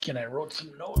And I wrote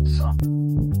some notes up.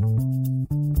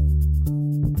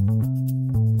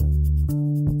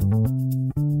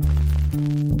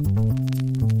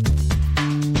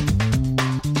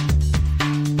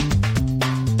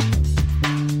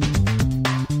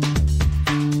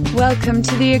 Welcome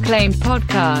to the acclaimed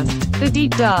podcast, The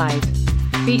Deep Dive,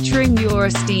 featuring your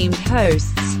esteemed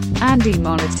hosts, Andy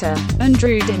Monitor and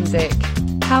Drew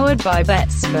Dinzik, powered by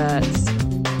BetSperts.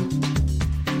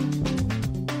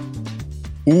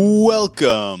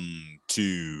 Welcome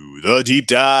to The Deep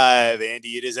Dive, Andy.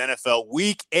 It is NFL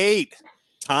Week 8.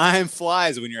 Time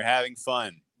flies when you're having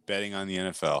fun betting on the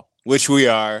NFL, which we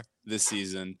are this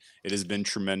season. It has been a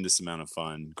tremendous amount of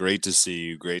fun. Great to see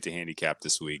you. Great to handicap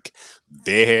this week.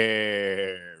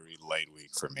 Very light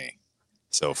week for me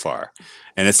so far.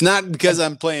 And it's not because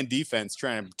I'm playing defense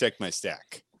trying to protect my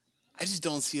stack. I just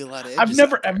don't see a lot of edges.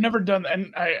 I've never done that.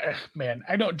 And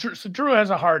I know Drew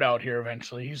has a heart out here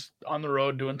eventually. He's on the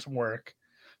road doing some work.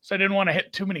 So I didn't want to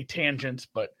hit too many tangents,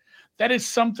 but that is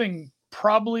something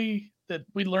probably that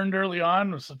we learned early on.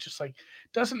 Was just like,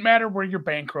 doesn't matter where your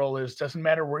bankroll is, doesn't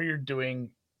matter where you're doing,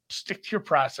 stick to your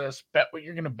process, bet what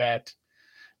you're going to bet.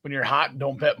 When you're hot,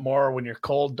 don't bet more. When you're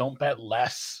cold, don't bet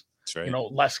less. That's right. You know,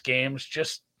 less games,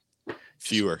 just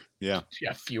fewer. Yeah,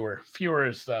 fewer. Fewer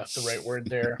is the right word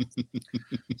there.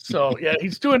 So, yeah,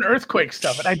 he's doing earthquake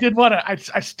stuff. And I did want to,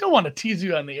 I still want to tease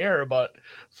you on the air about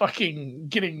fucking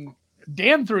getting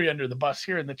Dan threw you under the bus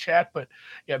here in the chat. But,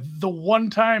 yeah, the one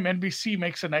time NBC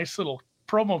makes a nice little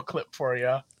promo clip for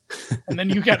you. And then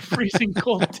you got freezing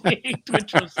cold take,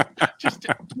 which was just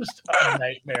a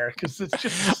nightmare because it's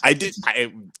just.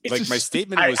 My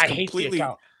statement was completely.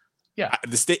 Yeah,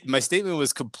 my statement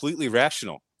was completely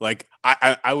rational. Like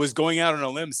I was going out on a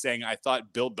limb saying I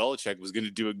thought Bill Belichick was going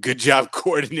to do a good job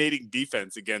coordinating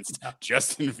defense against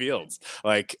Justin Fields.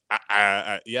 Like,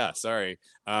 sorry.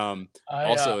 I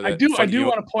do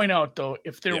want to point out though,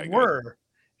 if there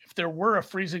were a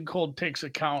freezing cold takes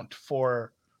account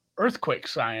for earthquake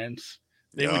science,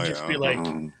 they would just be like,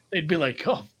 they'd be like,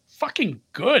 oh, fucking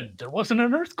good. There wasn't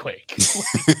an earthquake.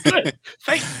 Good.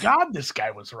 Thank God this guy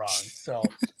was wrong. So.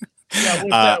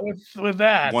 Yeah, with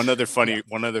that. One other funny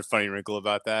wrinkle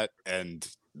about that, and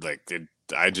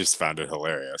I just found it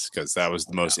hilarious because that was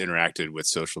the most interacted with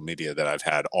social media that I've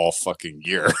had all fucking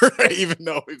year. Even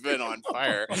though we've been on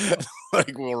fire,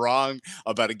 we're wrong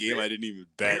about a game I didn't even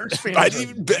bet. I didn't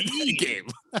even bet that game.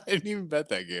 I didn't even bet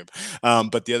that game.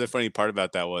 But the other funny part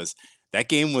about that was that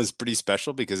game was pretty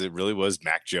special because it really was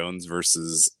Mac Jones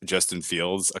versus Justin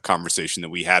Fields, a conversation that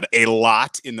we had a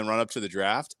lot in the run-up to the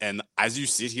draft. And as you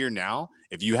sit here now,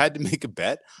 if you had to make a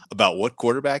bet about what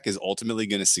quarterback is ultimately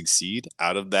going to succeed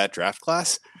out of that draft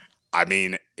class, I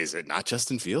mean, is it not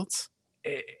Justin Fields?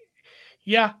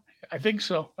 Yeah, I think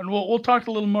so. And we'll talk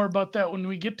a little more about that when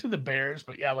we get to the Bears.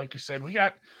 But yeah, like you said, we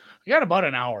got about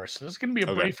an hour, so this is going to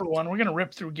be a briefer one. We're going to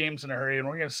rip through games in a hurry, and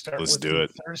we're going to start with the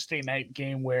Thursday night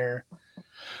game where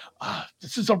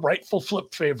this is a rightful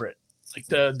flip favorite. Like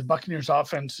the Buccaneers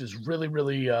offense is really,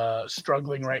 really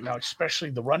struggling right now,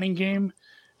 especially the running game.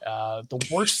 The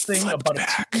worst thing about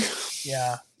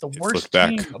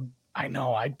I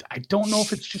know. I don't know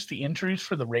if it's just the injuries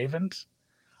for the Ravens.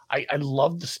 I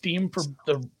love the steam for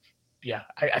the. Yeah,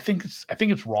 I think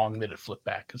it's wrong that it flipped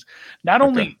back because not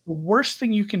only the worst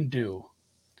thing you can do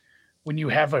when you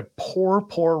have a poor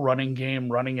running game,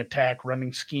 running attack,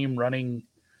 running scheme, running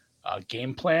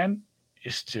game plan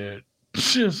is to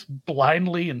just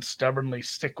blindly and stubbornly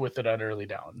stick with it on early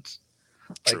downs.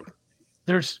 True.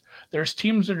 There's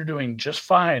teams that are doing just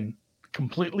fine,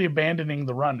 completely abandoning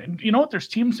the run, and you know what? There's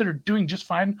teams that are doing just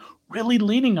fine, really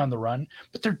leaning on the run,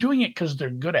 but they're doing it because they're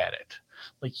good at it.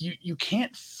 Like you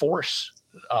can't force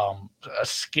a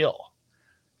skill,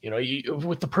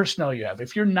 with the personnel you have.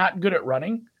 If you're not good at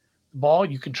running the ball,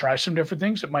 you can try some different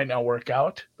things. It might not work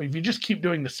out, but if you just keep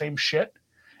doing the same shit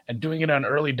and doing it on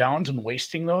early downs and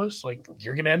wasting those,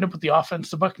 you're going to end up with the offense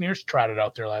the Buccaneers trotted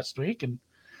out there last week, and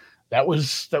that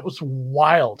was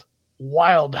wild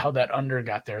how that under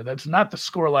got there. That's not the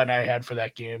scoreline I had for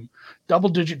that game.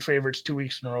 Double-digit favorites 2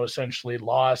 weeks in a row, essentially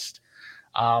lost.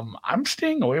 I'm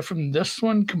staying away from this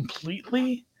one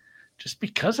completely just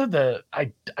because of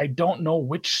I don't know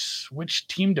which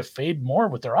team to fade more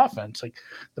with their offense. Like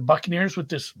the Buccaneers with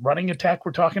this running attack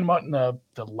we're talking about and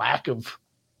the lack of,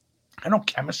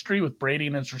 chemistry with Brady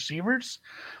and his receivers,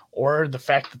 or the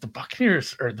fact that the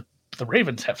Buccaneers or the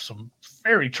Ravens have some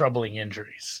very troubling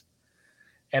injuries.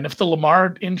 And if the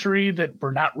Lamar injury that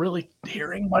we're not really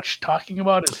hearing much talking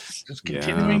about is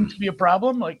continuing to be a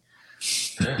problem,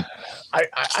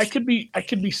 I could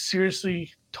be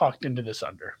seriously talked into this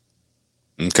under.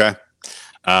 Okay.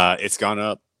 It's gone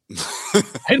up.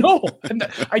 I know. And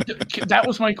that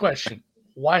was my question.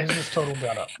 Why has this total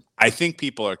gone up? I think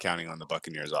people are counting on the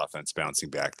Buccaneers offense bouncing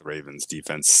back. The Ravens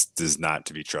defense is not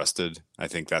to be trusted. I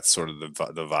think that's sort of the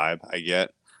vibe I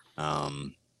get.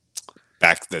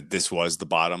 Back that this was the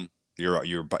bottom.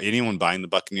 You're anyone buying the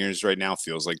Buccaneers right now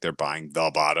feels like they're buying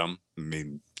the bottom. I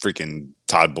mean, freaking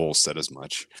Todd Bowles said as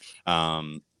much.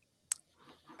 I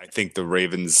think the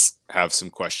Ravens have some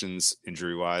questions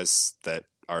injury wise that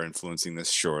are influencing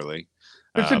this surely.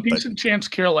 There's a decent chance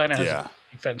Carolina has a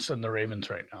defense than the Ravens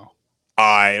right now.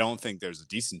 I don't think there's a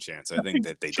decent chance. I think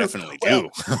that they definitely do.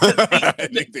 I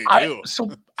think they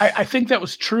do. I think that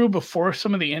was true before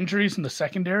some of the injuries in the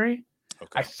secondary.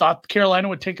 Okay. I thought Carolina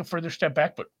would take a further step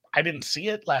back, but I didn't see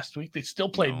it last week. They still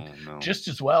played just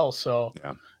as well. So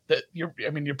you're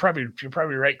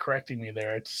probably right correcting me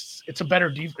there. It's a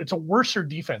better it's a worser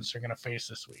defense they're going to face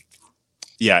this week.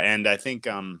 Yeah, and I think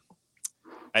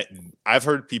I've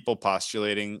heard people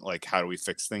postulating like, how do we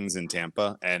fix things in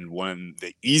Tampa? And one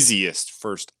the easiest,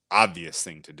 first obvious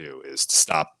thing to do is to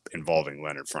stop involving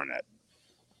Leonard Fournette.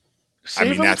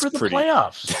 Save him for the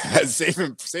playoffs.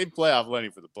 save playoff Lenny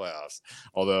for the playoffs.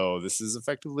 Although this is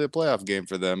effectively a playoff game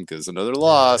for them because another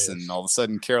loss, and all of a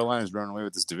sudden Carolina's running away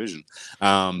with this division.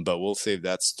 But we'll save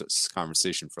that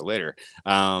conversation for later.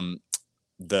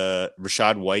 The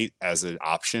Rachaad White as an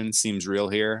option seems real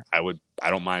here. I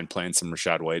don't mind playing some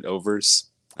Rachaad White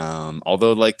overs.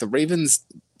 Although like the Ravens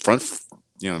front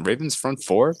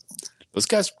four, those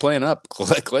guys are playing up.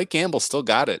 Clay Campbell still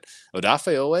got it.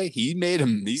 Odafe Owe, he made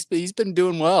him. He's been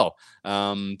doing well.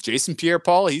 Jason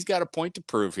Pierre-Paul, he's got a point to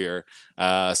prove here.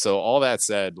 So all that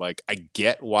said, like I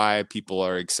get why people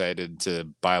are excited to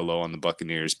buy low on the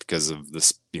Buccaneers because of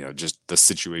this, just the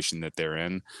situation that they're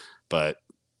in. But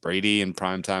Brady in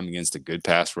prime time against a good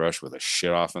pass rush with a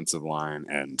shit offensive line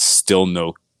and still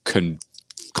no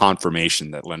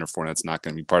confirmation that Leonard Fournette's not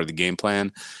going to be part of the game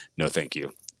plan. No, thank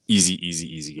you.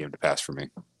 Easy game to pass for me.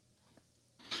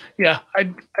 Yeah,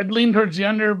 I'd lean towards the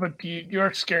under, but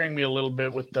you're scaring me a little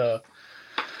bit with the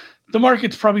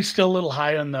market's probably still a little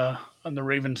high on the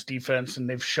Ravens defense, and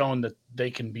they've shown that they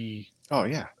can be. Oh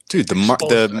yeah, dude,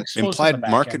 the implied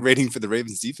market rating for the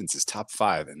Ravens defense is top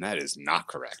 5, and that is not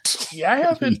correct. Yeah, I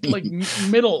have it like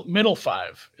middle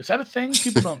 5. Is that a thing?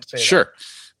 People don't say. Sure. That.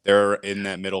 They're in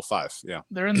that middle 5. Yeah.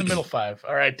 They're in the middle 5.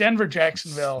 All right. Denver,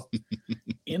 Jacksonville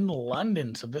in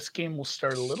London. So this game will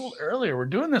start a little earlier. We're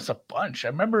doing this a bunch. I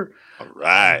remember. All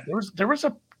right. There was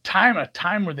a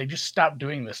time where they just stopped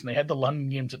doing this and they had the London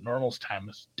games at Normal's time.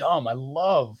 It's dumb. I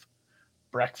love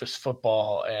breakfast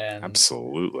football. And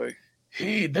absolutely.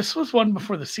 Hey, this was one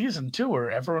before the season too, where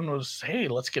everyone was, hey,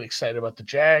 let's get excited about the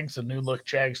Jags, the new look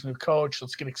Jags, new coach.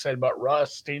 Let's get excited about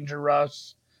Russ, Danger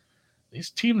Russ.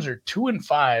 These teams are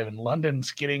 2-5, and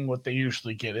London's getting what they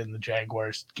usually get in the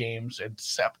Jaguars games,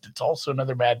 except it's also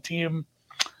another bad team.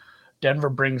 Denver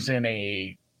brings in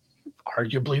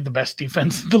arguably the best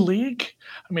defense in the league.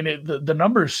 I mean, the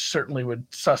numbers certainly would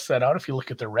suss that out if you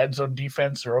look at their red zone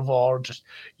defense or overall just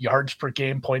yards per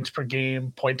game, points per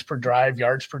drive,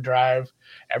 yards per drive.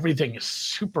 Everything is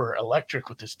super electric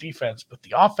with this defense, but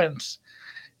the offense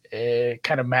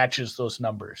kind of matches those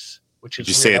numbers, which is.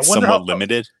 Did you say it's somewhat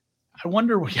limited? I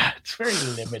wonder. Yeah, it's very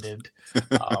limited.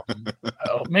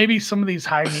 Maybe some of these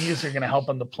high knees are going to help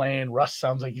on the plane. Russ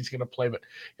sounds like he's going to play, but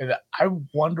I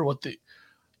wonder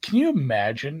can you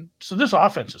imagine? So this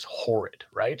offense is horrid,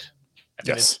 right? I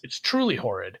mean, yes. It's truly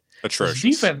horrid. Atrocious.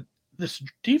 This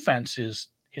defense is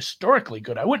historically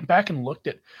good. I went back and looked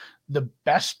at the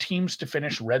best teams to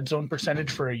finish red zone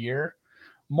percentage for a year.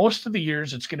 Most of the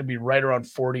years, it's going to be right around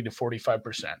 40 to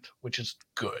 45%, which is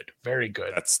good, very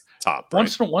good. That's top.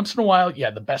 Right? Once in a while,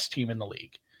 yeah, the best team in the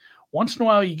league. Once in a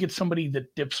while, you get somebody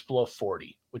that dips below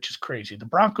 40, which is crazy. The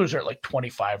Broncos are at like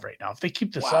 25 right now. If they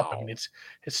keep this up, I mean, it's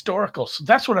historical. So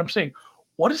that's what I'm saying.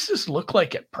 What does this look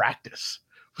like at practice?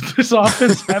 With this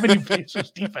offense having to face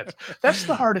this defense, that's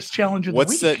the hardest challenge of the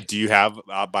week. Do you have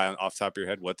off the top of your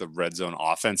head what the red zone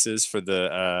offense is for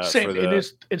the? Same.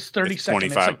 It's 30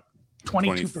 seconds. 25.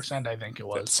 22%, I think it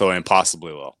was. So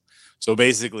impossibly low. So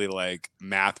basically, like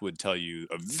math would tell you,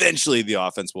 eventually the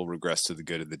offense will regress to the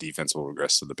good and the defense will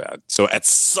regress to the bad. So at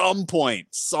some point,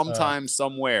 sometime,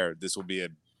 somewhere, this will be a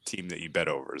team that you bet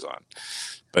overs on,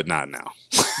 but not now.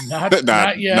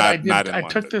 Not yet. I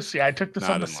took this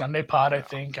on the Sunday pod. I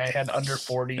think I had under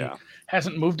 40. Yeah.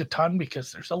 Hasn't moved a ton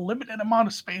because there's a limited amount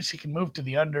of space you can move to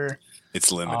the under.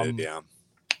 It's limited, yeah.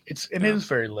 It is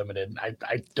very limited.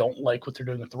 I don't like what they're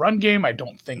doing with the run game. I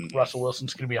don't think Russell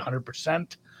Wilson's going to be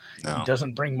 100%. No. He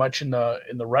doesn't bring much in the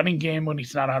running game when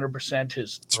he's not 100%.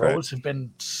 His throws have been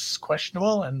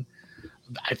questionable, and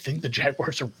I think the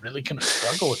Jaguars are really going to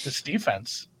struggle with this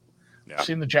defense. Yeah. I've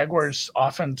seen the Jaguars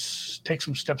offense take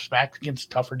some steps back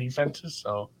against tougher defenses.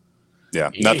 So yeah,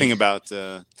 nothing about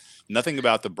the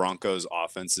Broncos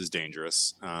offense is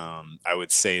dangerous. I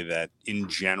would say that in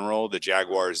general, the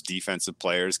Jaguars defensive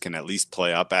players can at least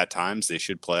play up at times. They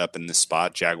should play up in this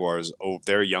spot. Jaguars,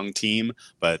 they're a young team,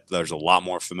 but there's a lot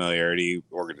more familiarity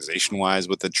organization wise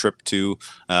with the trip to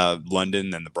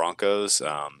London than the Broncos.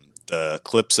 The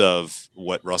clips of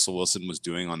what Russell Wilson was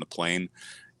doing on the plane,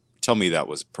 tell me that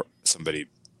was somebody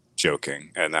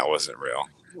joking and that wasn't real.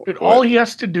 Dude, all he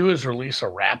has to do is release a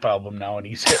rap album now, and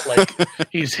he's hit like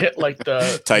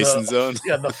the Tyson Zone.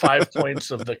 Yeah, the 5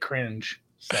 points of the cringe.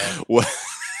 So.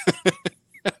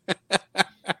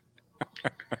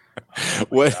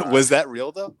 What was that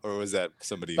real though, or was that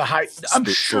somebody? I'm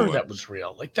sure that was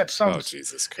real. Like that sounds. Oh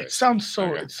Jesus Christ! It sounds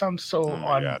so. Okay. It sounds so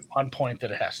on point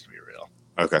that it has to be real.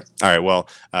 Okay. All right. Well,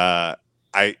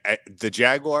 the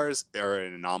Jaguars are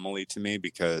an anomaly to me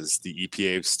because the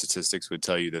EPA statistics would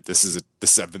tell you that this is the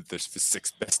 7th or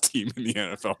 6th best team in the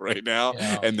NFL right now,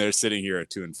 and they're sitting here at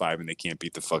 2-5, and they can't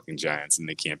beat the fucking Giants, and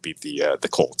they can't beat the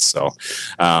Colts. So,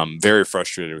 very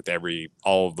frustrated with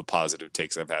all of the positive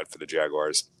takes I've had for the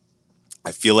Jaguars.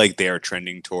 I feel like they are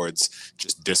trending towards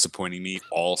just disappointing me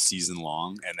all season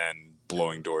long, and then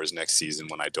blowing doors next season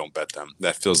when I don't bet them.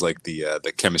 That feels like the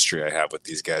chemistry I have with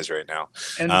these guys right now.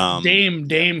 And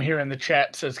Dame here in the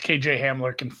chat says KJ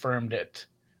Hamler confirmed it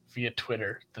via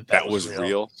Twitter that was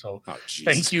real. So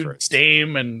thank you, Christ.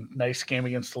 Dame, and nice game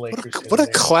against the Lakers. What a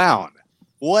clown!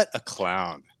 What a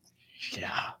clown!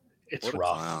 Yeah, it's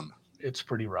rough. It's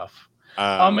pretty rough.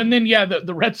 Um, And then, yeah,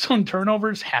 the red zone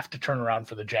turnovers have to turn around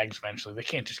for the Jags eventually. They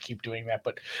can't just keep doing that,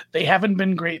 but they haven't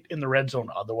been great in the red zone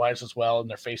otherwise as well, and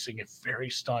they're facing a very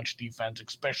staunch defense,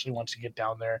 especially once you get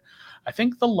down there. I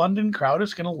think the London crowd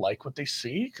is going to like what they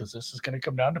see because this is going to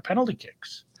come down to penalty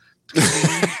kicks.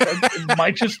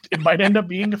 It might end up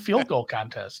being a field goal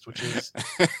contest,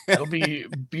 that'll be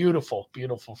beautiful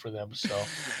for them. So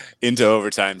into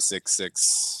overtime,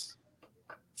 6-6.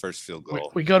 First field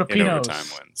goal. We go to Pino's. Overtime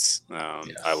wins. Yes.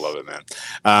 I love it, man.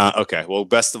 Okay, well,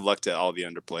 best of luck to all the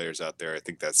under players out there. I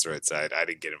think that's the right side. I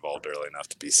didn't get involved early enough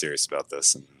to be serious about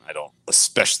this, and I don't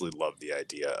especially love the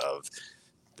idea of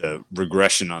the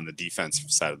regression on the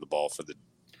defensive side of the ball for the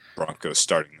Broncos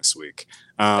starting this week.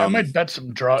 I might bet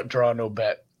some draw no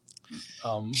bet.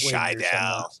 Shy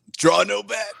down. Draw no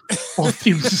bet. Both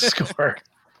teams to score.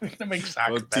 To make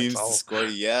soccer both teams to score,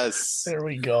 yes. There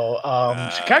we go.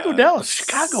 Chicago, Dallas.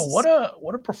 Chicago, what a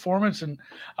performance! And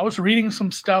I was reading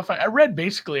some stuff. I read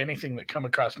basically anything that come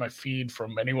across my feed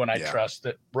from anyone I trust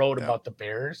that wrote about the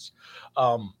Bears.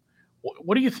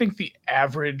 What do you think the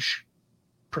average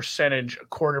percentage a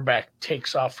quarterback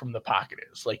takes off from the pocket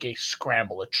is? Like a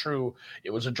scramble, it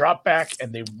was a drop back,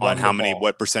 and they run on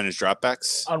what percentage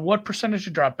dropbacks? On what percentage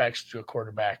of dropbacks do a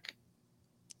quarterback?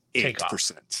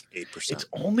 8%. It's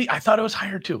only, I thought it was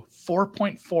higher too.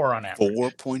 4.4 on average.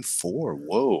 4.4.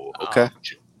 Whoa. Okay.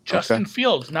 Justin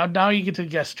Fields. Now you get to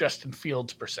guess Justin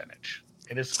Fields' percentage.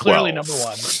 It is clearly number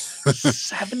one.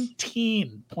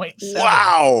 17.7.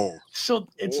 Wow. So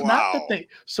it's not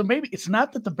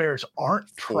that the Bears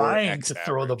aren't trying to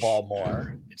throw the ball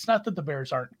more. It's not that the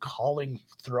Bears aren't calling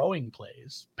throwing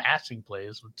plays. Passing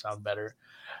plays would sound better.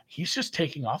 He's just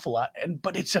taking off a lot,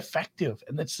 but it's effective.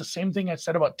 And that's the same thing I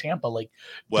said about Tampa. Like,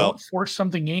 don't force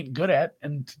something you ain't good at.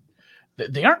 And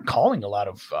they aren't calling a lot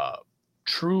of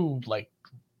true,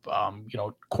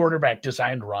 quarterback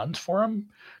designed runs for him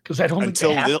because I don't think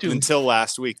they have to. Until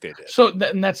last week they did. So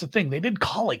and that's the thing. They did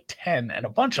call like 10, and a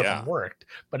bunch of them worked,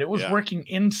 but it was working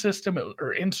in system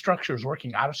or in structure. It was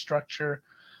working out of structure.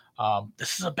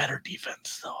 This is a better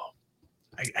defense, though.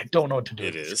 I don't know what to do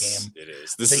with this game. It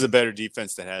is. This is a better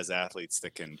defense that has athletes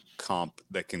that can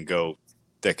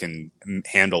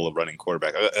handle a running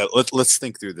quarterback. Let's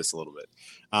think through this a little bit.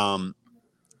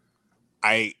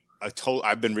 I've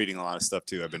been reading a lot of stuff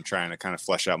too. I've been trying to kind of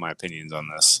flesh out my opinions on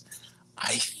this.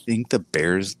 I think the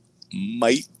Bears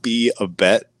might be a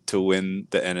bet to win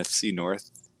the NFC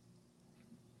North.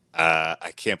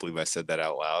 I can't believe I said that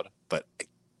out loud, but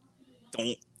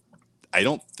I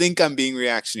don't think I'm being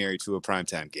reactionary to a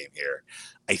primetime game here.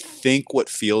 I think what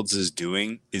Fields is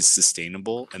doing is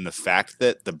sustainable, and the fact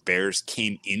that the Bears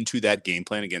came into that game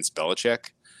plan against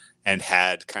Belichick and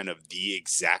had kind of the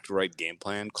exact right game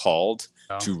plan called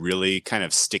to really kind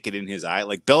of stick it in his eye.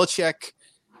 Like Belichick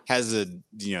has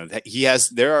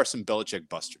there are some Belichick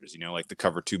busters, like the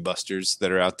cover 2 busters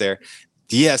that are out there.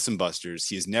 He has some busters.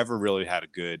 He's never really had a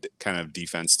good kind of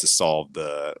defense to solve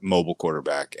the mobile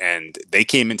quarterback. And they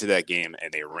came into that game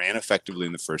and they ran effectively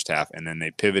in the first half. And then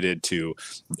they pivoted to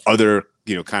other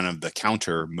kind of the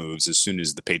counter moves as soon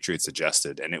as the Patriots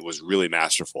adjusted, and it was really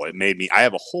masterful. It made me, I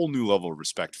have a whole new level of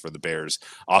respect for the Bears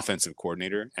offensive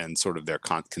coordinator and sort of their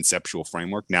conceptual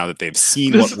framework now that they've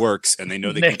seen what works and they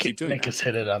know they can keep doing Nick that. has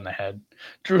hit it on the head.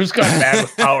 Drew's gone mad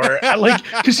with power.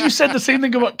 Because you said the same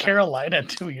thing about Carolina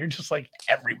too. You're just like,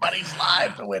 everybody's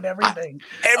live to win everything.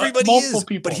 Everybody is.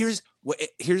 People. But here's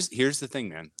the thing,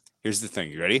 man. Here's the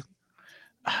thing. You ready?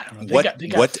 I don't know. They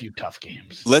got a few tough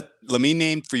games. Let me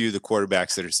name for you the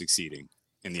quarterbacks that are succeeding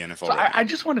in the NFL. So I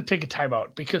just want to take a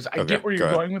timeout because I get where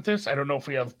you're going with this. I don't know if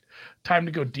we have time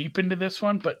to go deep into this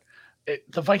one, but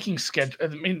the Vikings schedule. I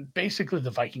mean, basically,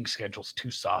 the Vikings schedule's too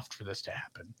soft for this to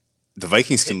happen. The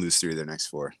Vikings can lose 3 of their next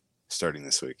 4 starting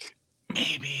this week.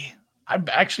 Maybe. I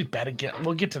actually bet against.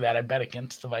 We'll get to that. I bet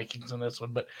against the Vikings in this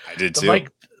one, but I did too.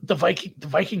 The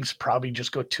Vikings probably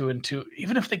just go 2-2.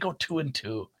 Even if they go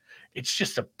 2-2. It's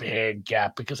just a big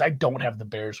gap because I don't have the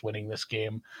Bears winning this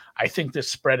game. I think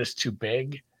this spread is too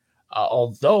big.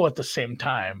 Although at the same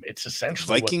time, it's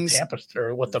essentially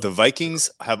the Vikings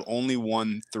have only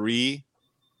won 3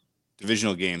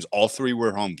 divisional games. All 3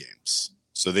 were home games.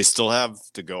 So they still have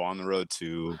to go on the road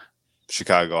to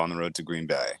Chicago, on the road to Green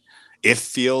Bay. If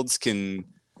Fields can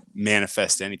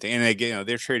manifest anything, and again,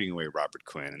 they're trading away Robert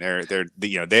Quinn, and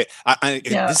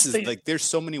there's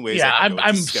so many ways. Yeah,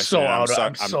 I'm so out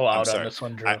on this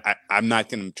one, Drew. I'm not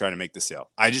going to try to make the sale.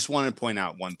 I just want to point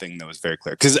out one thing that was very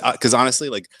clear, because honestly,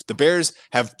 like, the Bears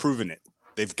have proven it.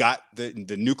 They've got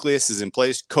the nucleus is in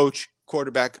place, coach,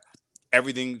 quarterback,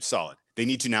 everything solid. They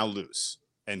need to now lose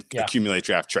and accumulate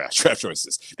draft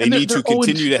choices. They need to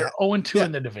continue to. They're 0-2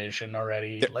 in the division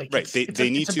already. They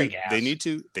need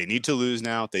to lose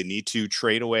now. They need to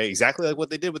trade away exactly like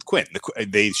what they did with Quinn.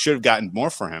 They should have gotten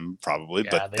more for him probably,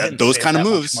 but those kind of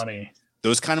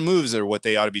moves are what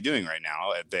they ought to be doing right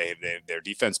now. Their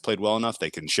defense played well enough. They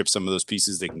can ship some of those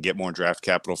pieces. They can get more draft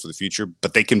capital for the future,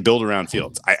 but they can build around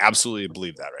Fields. I absolutely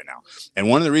believe that right now. And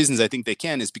one of the reasons I think they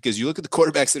can is because you look at the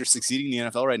quarterbacks that are succeeding in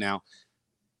the NFL right now.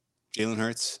 Jalen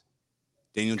Hurts,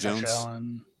 Daniel Jones,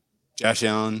 Josh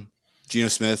Allen, Geno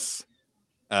Smith.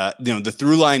 The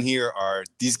through line here are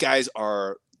these guys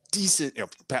are decent.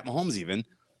 Pat Mahomes even.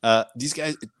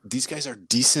 These guys are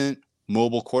decent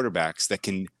mobile quarterbacks that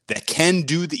can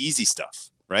do the easy stuff,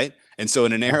 right? And so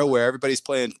in an era where everybody's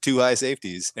playing 2 high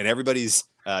safeties and everybody's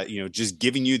just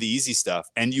giving you the easy stuff,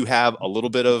 and you have a little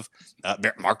bit of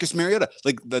Marcus Mariota,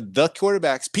 like the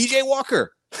quarterbacks, PJ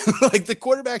Walker. Like the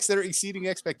quarterbacks that are exceeding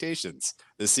expectations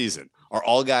this season are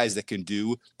all guys that can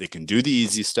do the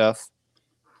easy stuff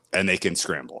and they can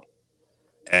scramble.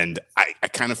 And I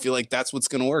kind of feel like that's what's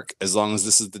going to work as long as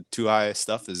this is the 2 high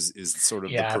stuff is sort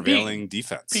of the prevailing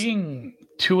defense. Being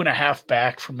 2.5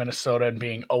 back from Minnesota and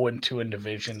being 0-2 in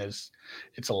division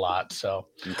it's a lot. So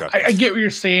I get what you're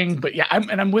saying, but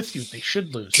I'm with you. They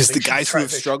should lose because the guys who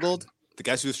have struggled,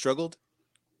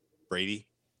 Brady,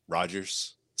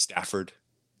 Rodgers, Stafford,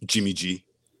 Jimmy G.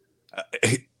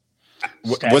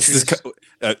 What's this?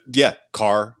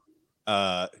 Carr.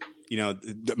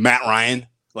 Matt Ryan.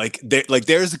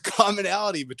 There's a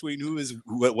commonality between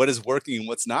what is working and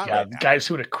what's not. Right now. Guys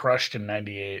who would have crushed in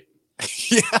 '98.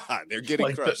 Yeah, they're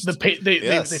getting crushed.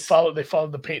 They followed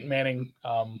the Peyton Manning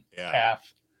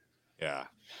path. Yeah.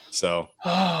 So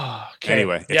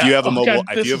anyway, if you have a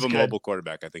mobile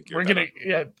quarterback, I think we're gonna.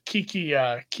 Yeah, Kiki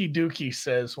Dookie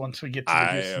says once we get to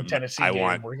the Houston Tennessee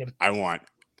game, I want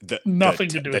nothing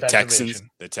to do with the that Texans. division.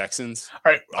 The Texans.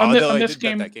 All right, on this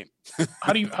game,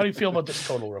 how do you feel about this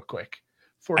total, real quick?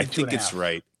 42 I think it's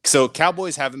right. So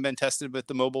Cowboys haven't been tested with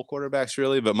the mobile quarterbacks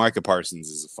really, but Micah Parsons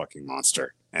is a fucking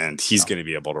monster, and he's going to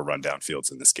be able to run down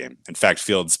Fields in this game. In fact,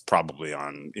 Fields probably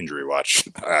on injury watch.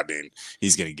 I mean,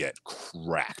 he's going to get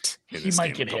cracked. He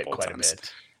might get hit quite a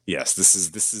bit. Yes, this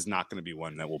is not going to be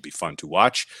one that will be fun to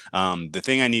watch. The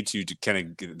thing I need to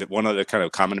kind of one other kind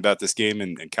of comment about this game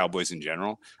and Cowboys in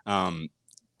general,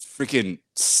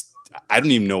 I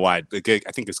don't even know why. I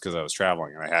think it's because I was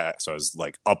traveling and I was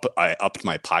like I upped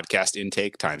my podcast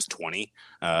intake times 20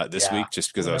 this week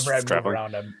just because I was traveling.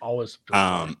 Around, I'm always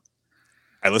I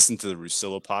listened to the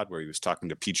Russillo pod where he was talking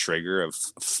to Pete Schrager of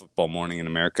Football Morning in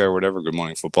America or whatever, Good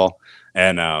Morning Football,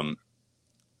 and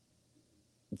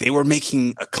they were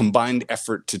making a combined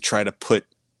effort to try to put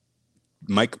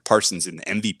Mike Parsons in the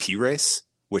MVP race,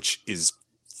 which is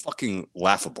fucking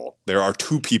laughable. There are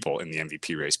 2 people in the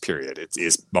MVP race, period. It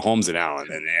is Mahomes and Allen,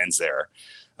 and it ends there.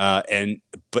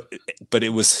 But it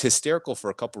was hysterical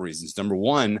for a couple reasons. Number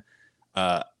one,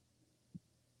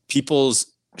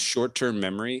 people's short-term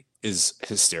memory is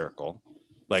hysterical.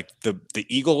 Like the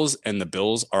Eagles and the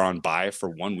Bills are on bye for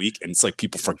 1 week, and it's like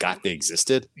people forgot they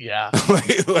existed. Yeah.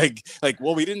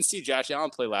 Well, we didn't see Josh Allen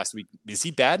play last week. Is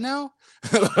he bad now?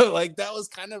 Like that was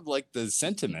kind of like the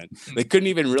sentiment. They couldn't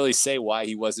even really say why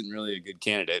he wasn't really a good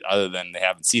candidate, other than they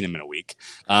haven't seen him in a week.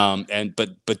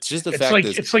 But just the fact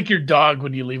is, it's like your dog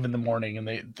when you leave in the morning and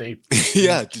they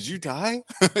yeah. Did you die?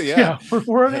 yeah.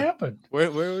 Where it happened?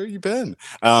 Where have you been?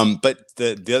 But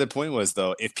the other point was,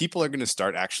 though, if people are going to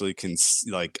start actually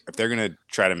if they're going to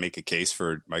try to make a case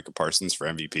for Micah Parsons for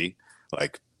MVP,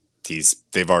 like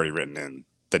they've already written in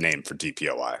the name for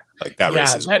DPOI. Like that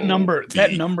race is that number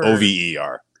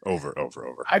OVER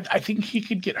over. I think he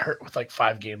could get hurt with like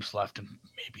 5 games left and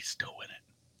maybe still win it.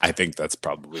 I think that's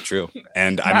probably true.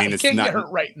 And I mean, it's can't not get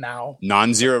hurt right now.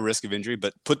 Non-zero risk of injury,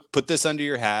 but put this under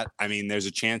your hat. I mean, there's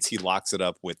a chance he locks it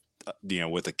up with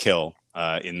a kill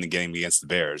in the game against the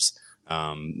Bears.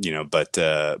 But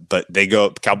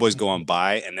Cowboys go on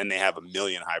bye, and then they have a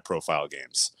million high profile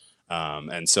games.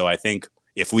 And so I think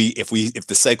if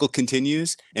the cycle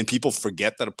continues and people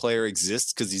forget that a player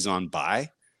exists because he's on bye,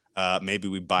 maybe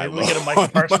we buy. Maybe we get a Micah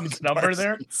Parsons number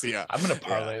there. Yeah, I'm going to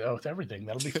parlay that with everything.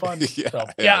 That'll be fun.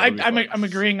 I'm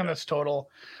agreeing on this total.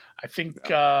 I think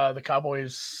the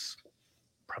Cowboys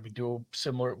probably do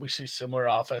similar. We see similar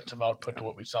offensive output to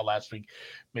what we saw last week.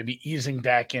 Maybe easing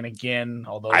Dak in again.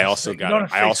 Although I also got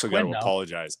to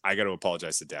apologize. I got to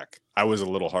apologize to Dak. I was a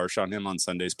little harsh on him on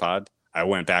Sunday's pod. I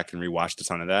went back and rewatched a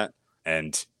ton of that,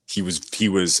 and he was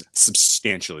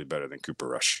substantially better than Cooper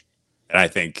Rush. And I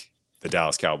think the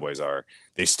Dallas Cowboys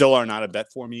they still are not a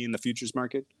bet for me in the futures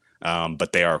market,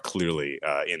 but they are clearly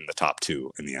in the top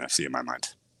 2 in the NFC in my mind.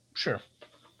 Sure.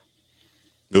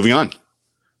 Moving on.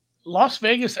 Las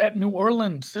Vegas at New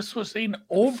Orleans. This was an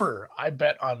over, I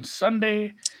bet, on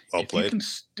Sunday. Well played. You can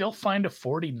still find a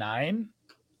 49,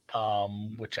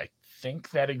 which I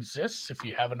think that exists if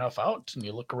you have enough outs and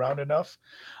you look around enough.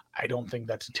 I don't think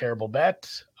that's a terrible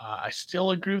bet. I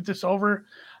still agree with this over.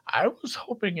 I was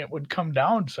hoping it would come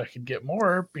down so I could get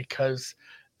more, because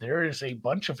there is a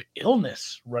bunch of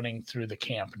illness running through the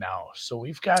camp now. So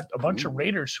we've got a bunch of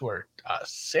Raiders who are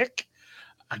sick.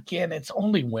 Again, it's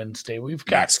only Wednesday. We've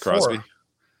got Max Crosby.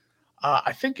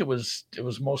 I think it was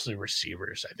mostly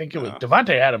receivers. I think it was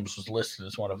Devontae Adams was listed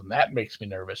as one of them. That makes me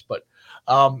nervous. But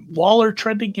Waller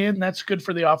trending in, that's good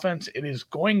for the offense. It is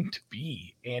going to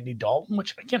be Andy Dalton,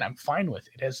 which, again, I'm fine with.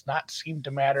 It has not seemed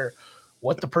to matter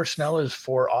what the personnel is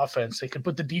for offense. They could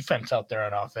put the defense out there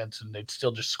on offense, and they'd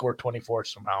still just score 24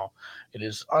 somehow. It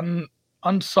is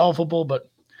unsolvable, but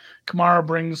Kamara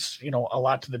brings, a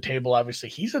lot to the table. Obviously,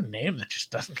 he's a name that just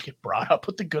doesn't get brought up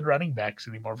with the good running backs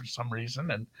anymore for some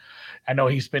reason. And I know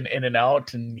he's been in and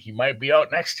out, and he might be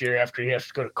out next year after he has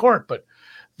to go to court, but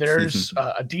there's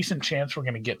a decent chance we're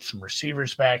going to get some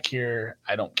receivers back here.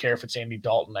 I don't care if it's Andy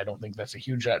Dalton. I don't think that's a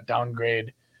huge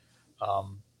downgrade.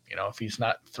 If he's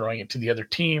not throwing it to the other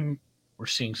team, we're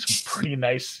seeing some pretty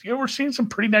nice,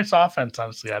 offense,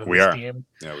 honestly, out of this team.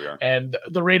 Yeah, we are. And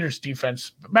the Raiders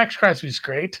defense, Max Crosby's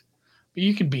great, but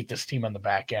you can beat this team on the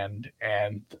back end.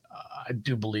 And I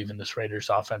do believe in this Raiders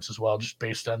offense as well, just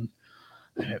based on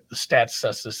the stats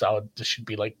suss this out. This should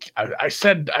be like, I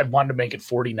said I wanted to make it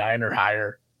 49 or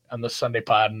higher on the Sunday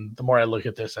pod. And the more I look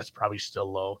at this, that's probably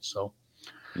still low. So,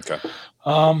 okay.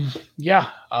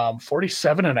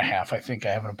 47.5, I think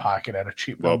I have in a pocket at a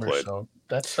cheap number. So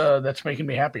that's making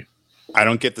me happy. I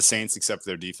don't get the Saints, except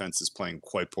their defense is playing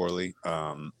quite poorly.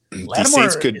 The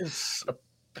Saints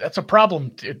that's a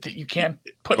problem. You can't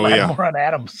put Lattimore on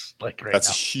Adams right That's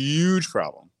now. A huge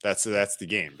problem. That's the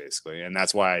game, basically. And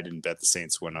that's why I didn't bet the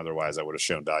Saints win. Otherwise, I would have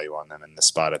shown value on them in the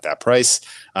spot at that price.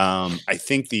 I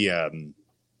think the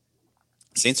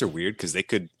Saints are weird because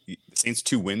the Saints'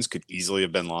 2 wins could easily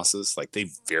have been losses. Like, they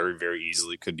very, very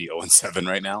easily could be 0-7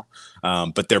 right now.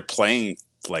 But they're playing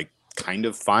kind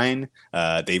of fine.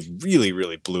 They really,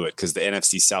 really blew it because the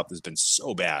NFC South has been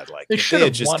so bad. Like, they should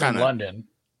have won in London.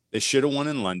 They should have won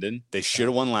in London. They should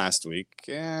have won last week.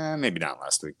 Maybe not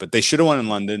last week, but they should have won in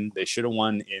London. They should have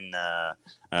won in.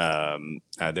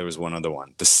 There was one other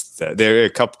one. There are a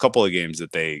couple of games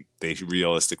that they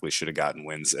realistically should have gotten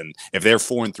wins. And if they're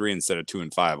 4-3 instead of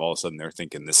 2-5, all of a sudden they're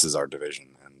thinking this is our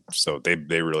division. And so they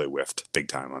really whiffed big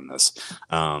time on this.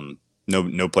 No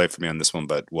play for me on this one,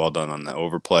 but well done on the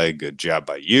overplay. Good job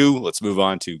by you. Let's move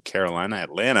on to Carolina,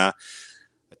 Atlanta.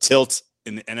 A tilt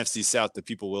in the NFC South that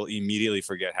people will immediately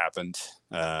forget happened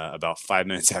about 5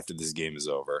 minutes after this game is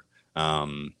over.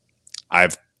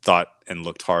 I've thought and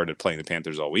looked hard at playing the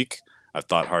Panthers all week. I've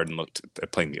thought hard and looked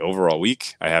at playing the over all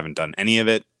week. I haven't done any of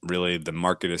it. Really, the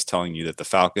market is telling you that the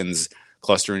Falcons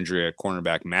cluster injury at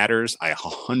cornerback matters. I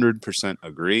 100%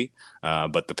 agree.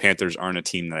 But the Panthers aren't a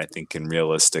team that I think can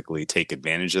realistically take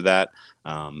advantage of that.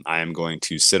 I am going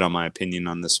to sit on my opinion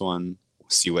on this one,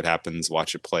 see what happens,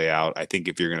 watch it play out. I think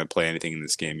if you're going to play anything in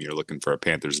this game, you're looking for a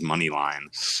Panthers money line.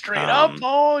 Straight up.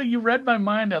 Oh, you read my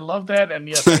mind. I love that. And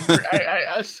yes,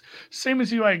 I same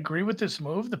as you, I agree with this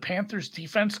move. The Panthers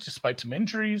defense, despite some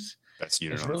injuries, has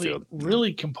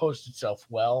really composed itself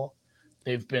well.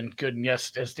 They've been good. And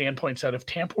yes, as Dan points out, if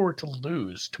Tampa were to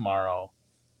lose tomorrow,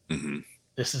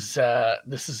 this is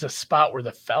a spot where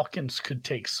the Falcons could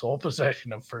take sole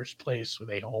possession of first place with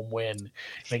a home win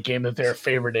in a game that they're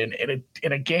favored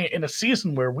in a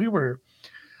season where we were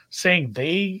saying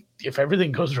if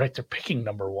everything goes right, they're picking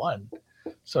number one.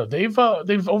 So they've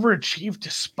overachieved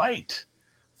despite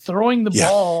throwing the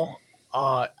ball.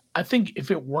 I think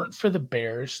if it weren't for the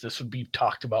Bears, this would be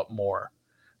talked about more.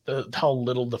 How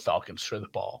little the Falcons throw the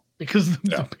ball, because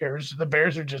the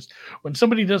Bears are just, when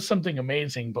somebody does something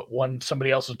amazing, but when somebody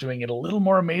else is doing it a little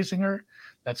more amazinger,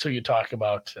 that's who you talk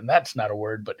about. And that's not a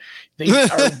word, but they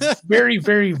are very,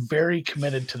 very, very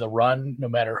committed to the run, no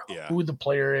matter who the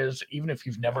player is. Even if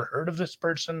you've never heard of this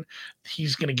person,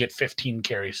 he's going to get 15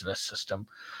 carries in this system.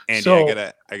 And so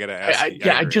I gotta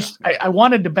ask. I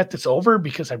wanted to bet this over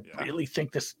because I really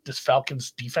think this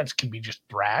Falcons defense can be just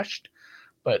thrashed,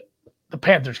 but the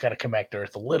Panthers got to come back to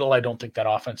earth a little. I don't think that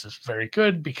offense is very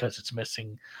good because it's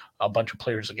missing a bunch of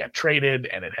players that got traded,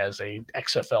 and it has a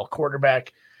XFL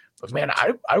quarterback. But man,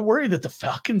 I worry that the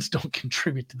Falcons don't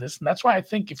contribute to this, and that's why I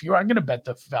think if you are going to bet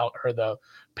the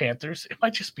Panthers, it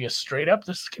might just be a straight up.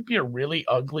 This could be a really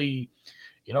ugly,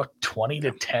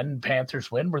 20-10 Panthers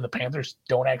win, where the Panthers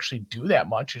don't actually do that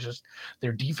much. It's just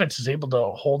their defense is able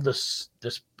to hold this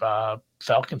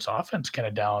Falcons offense kind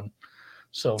of down.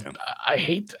 So I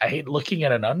hate looking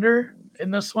at an under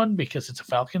in this one because it's a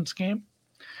Falcons game,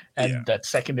 and that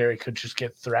secondary could just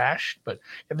get thrashed. But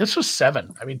this was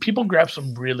 7. I mean, people grab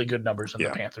some really good numbers in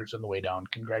the Panthers on the way down.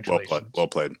 Congratulations. Well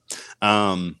played.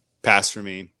 Pass for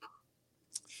me.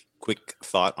 Quick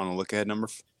thought on a look ahead number.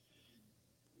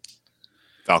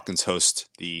 Falcons host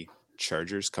the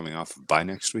Chargers coming off of bye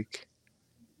next week.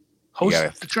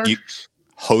 Host the Chargers.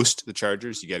 Host the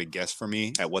Chargers. You got to guess for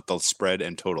me at what the spread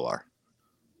and total are.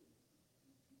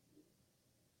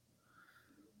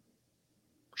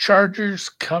 Chargers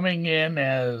coming in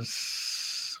as,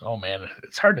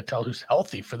 it's hard to tell who's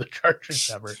healthy for the Chargers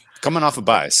ever. Coming off a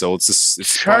bye, so it's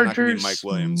Chargers Mike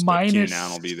Williams, minus, but Keenan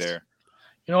Allen will be there.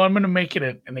 I'm going to make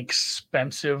it an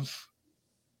expensive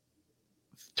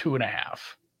 2.5.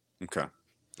 Okay,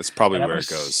 that's probably where it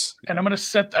goes. And I'm going to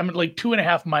set, I'm like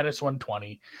 2.5 minus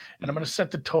 120, and I'm going to set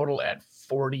the total at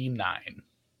 49.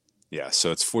 Yeah,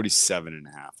 so it's 47.5,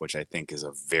 which I think is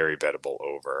a very bettable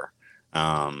over.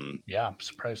 I'm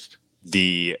surprised.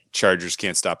 The Chargers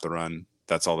can't stop the run.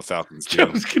 That's all the Falcons do. I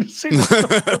was going to say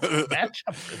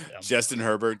matchup for them. Justin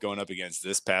Herbert going up against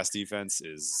this pass defense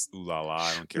is ooh la la.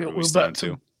 I don't care who he's throwing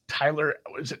to. Tyler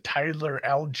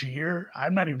Algier?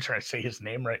 I'm not even trying to say his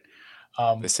name right.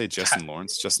 They say Justin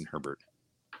Lawrence, Justin Herbert.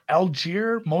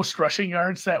 Algier, most rushing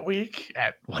yards that week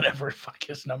at whatever fuck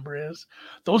his number is.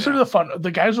 Those are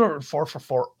the guys who are 4 for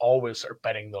 4 always are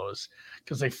betting those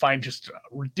because they find just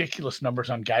ridiculous numbers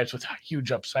on guys with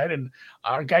huge upside. And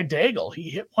our guy Daigle, he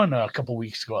hit one a couple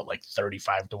weeks ago at like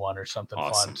 35-1 or something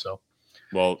fun. So,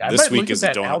 this week is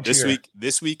a don't.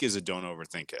 This week is a don't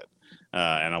overthink it,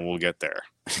 and I will get there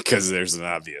because there's an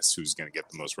obvious who's going to get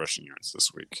the most rushing yards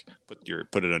this week.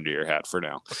 Put it under your hat for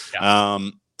now. Yeah.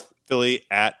 Philly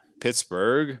at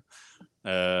Pittsburgh.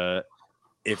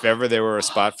 If ever there were a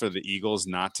spot for the Eagles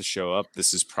not to show up,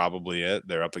 this is probably it.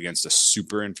 They're up against a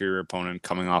super inferior opponent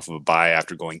coming off of a bye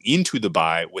after going into the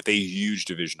bye with a huge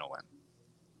divisional win.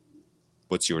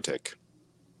 What's your take?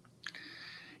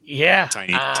 Yeah.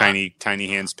 Tiny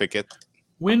hands Pickett.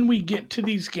 When we get to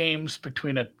these games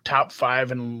between a top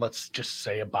 5 and let's just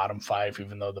say a bottom 5,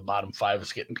 even though the bottom 5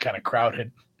 is getting kind of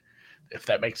crowded, if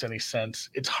that makes any sense.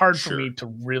 It's hard for me to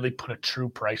really put a true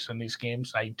price on these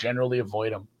games. I generally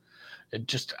avoid them.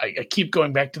 I keep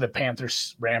going back to the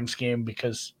Panthers-Rams game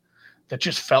because that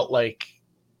just felt like,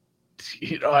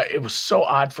 it was so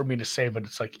odd for me to say, but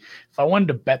it's like, if I wanted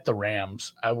to bet the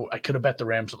Rams, I could have bet the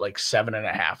Rams at like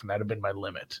 7.5, and that'd have been my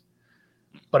limit.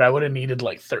 But I would have needed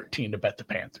like 13 to bet the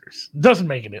Panthers. It doesn't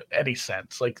make any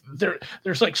sense. Like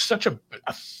there's like such a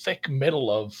thick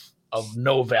middle of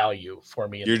no value for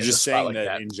me. You're just saying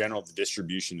that in general the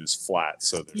distribution is flat,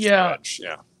 so there's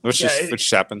which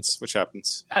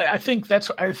happens. I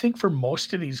think for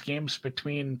most of these games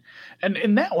and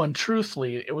in that one,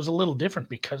 truthfully, it was a little different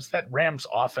because that Rams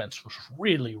offense was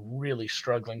really, really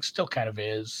struggling, still kind of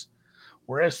is,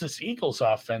 Whereas this Eagles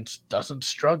offense doesn't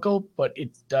struggle, but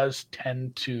it does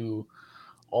tend to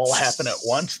all happen at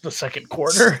once the second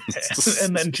quarter.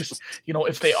 And then just,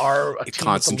 if they are a It team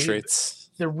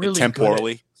concentrates. they're really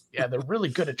temporally. they're really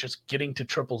good at just getting to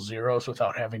triple zeros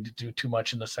without having to do too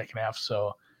much in the second half.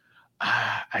 So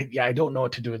I don't know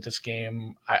what to do with this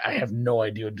game. I have no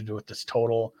idea what to do with this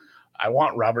total. I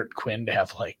want Robert Quinn to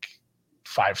have like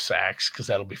 5 sacks because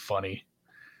that'll be funny.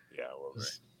 Yeah,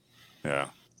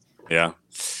 well, yeah.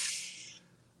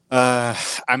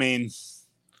 I mean,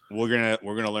 we're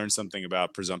gonna learn something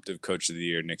about presumptive coach of the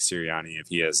year Nick Sirianni if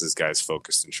he has his guys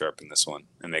focused and sharp in this one,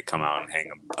 and they come out and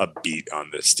hang a beat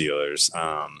on the Steelers.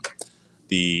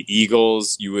 The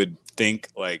Eagles, you would think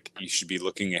like you should be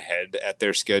looking ahead at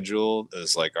their schedule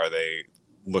as like, are they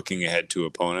looking ahead to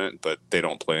opponent? But they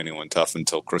don't play anyone tough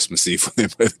until Christmas Eve when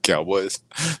they play the Cowboys,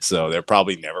 so they're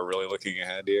probably never really looking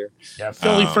ahead here. Yeah,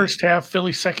 Philly first half,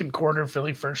 Philly second quarter,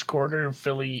 Philly first quarter,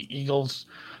 Philly Eagles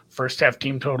first half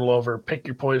team total over. Pick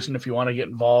your poison if you want to get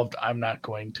involved. I'm not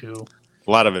going to.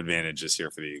 A lot of advantages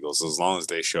here for the Eagles as long as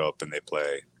they show up and they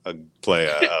play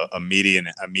a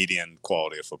median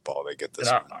quality of football. They get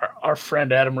this. Our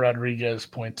friend Adam Rodriguez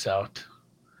points out,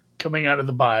 coming out of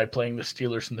the bye, playing the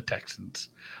Steelers and the Texans.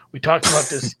 We talked about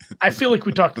this. I feel like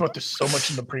we talked about this so much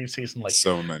in the preseason. Like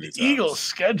so many times. Eagles'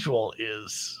 schedule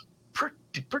is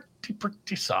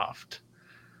pretty soft.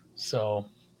 So.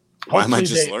 Why am I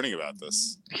just learning about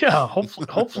this? Yeah,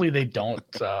 hopefully they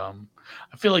don't.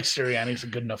 I feel like Sirianni's a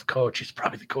good enough coach. He's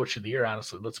probably the coach of the year,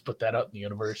 honestly. Let's put that out in the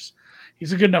universe.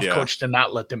 He's a good enough coach to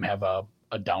not let them have a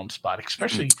down spot.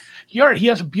 Especially, he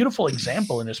has a beautiful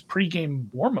example in his pregame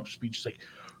warm-up speech. He's like,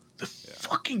 the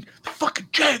fucking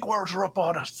Jaguars are up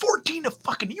on us, 14 to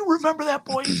fucking. You remember that,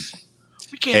 boys?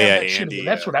 We can't have that Andy, shit.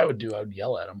 That's what I would do. I would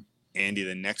yell at him. Andy,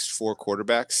 the next 4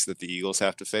 quarterbacks that the Eagles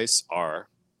have to face are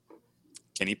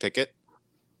Kenny Pickett,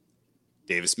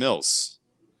 Davis Mills,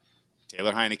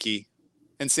 Taylor Heineke,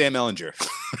 and Sam Ehlinger.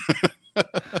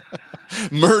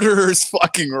 Murderers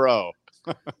fucking row.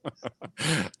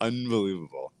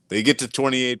 Unbelievable. They get to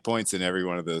 28 points in every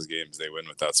one of those games. They win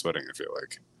without sweating, I feel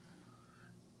like.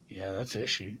 Yeah, that's the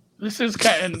issue. This is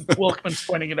kind of, and Wilkman's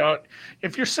pointing it out.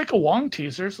 If you're sick of Wong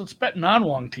teasers, let's bet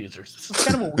non-Wong teasers. This is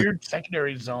kind of a weird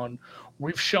secondary zone.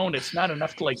 We've shown it's not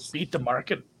enough to like beat the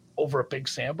market over a big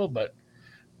sample, but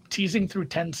teasing through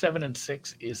 10, 7, and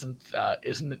 6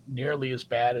 isn't nearly as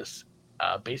bad as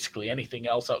basically anything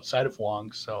else outside of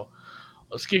Wong. So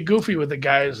let's get goofy with the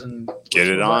guys and get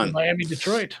it on. Miami,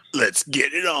 Detroit. Let's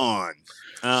get it on.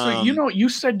 So you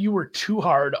said you were too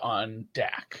hard on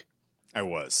Dak. I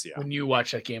was, yeah. When you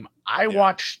watched that game, I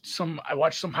watched some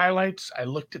highlights. I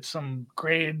looked at some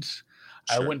grades.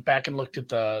 Sure. I went back and looked at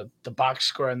the box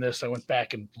score on this. I went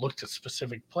back and looked at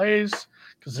specific plays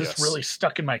because this really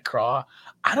stuck in my craw.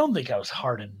 I don't think I was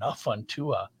hard enough on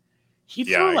Tua. He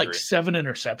threw like 7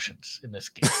 interceptions in this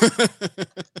game.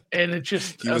 And it's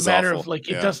just a matter of like,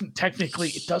 it doesn't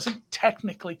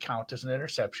technically count as an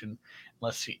interception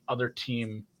unless the other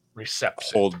team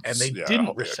recepts it. And they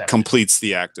didn't recept completes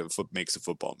the act of makes a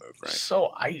football move, right?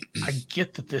 So I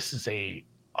get that this is a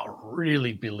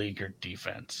really beleaguered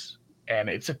defense. And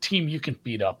it's a team you can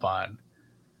beat up on.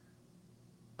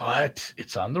 But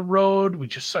it's on the road. We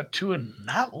just saw Tua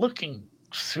not looking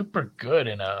super good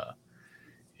in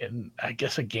I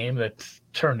guess a game that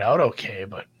turned out okay,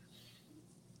 but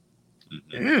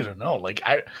I don't know. Like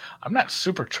I'm not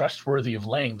super trustworthy of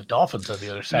laying the Dolphins on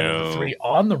the other side of the 3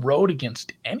 on the road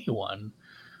against anyone,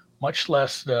 much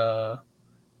less the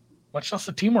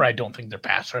team where I don't think their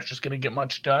pass rush is going to get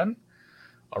much done.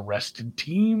 A rested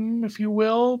team, if you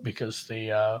will, because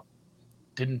they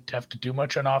didn't have to do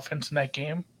much on offense in that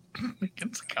game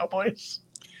against the Cowboys.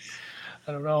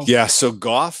 I don't know. Yeah, so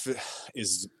Goff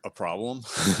is a problem.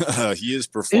 He is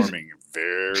performing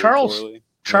very poorly.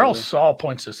 Charles Saul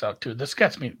points this out too. This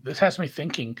has me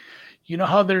thinking. You know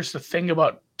how there's the thing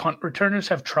about punt returners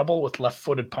have trouble with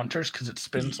left-footed punters because it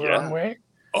spins the wrong way?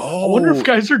 Oh, I wonder if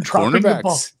guys are dropping the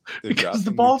ball because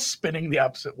the ball's spinning the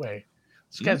opposite way.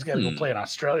 This guy's got to go play in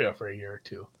Australia for a year or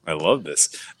two. I love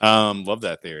this. Love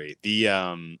that theory.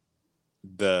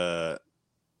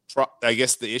 I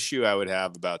guess the issue I would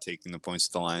have about taking the points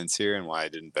to the Lions here and why I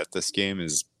didn't bet this game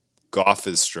is Goff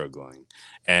is struggling,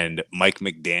 and Mike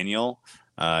McDaniel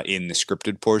in the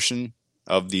scripted portion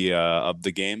of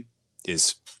the game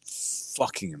is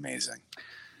fucking amazing.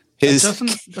 Doesn't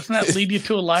that lead you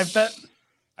to a live bet?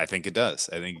 I think it does.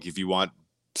 I think if you want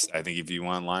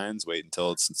Lions, wait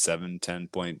until it's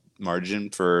 7-10 point margin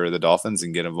for the Dolphins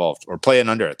and get involved, or play an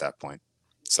under at that point.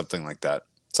 Something like that.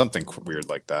 Something weird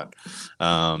like that.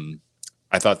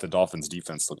 I thought the Dolphins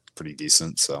defense looked pretty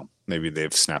decent, so maybe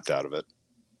they've snapped out of it.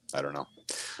 I don't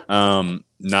know.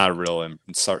 Not a real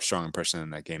strong impression in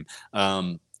that game.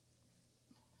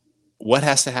 What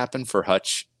has to happen for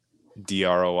Hutch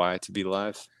DROI to be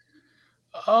live?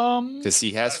 Because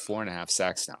he has 4.5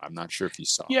 sacks now. I'm not sure if you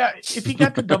saw. Yeah, if he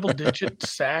got to double-digit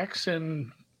sacks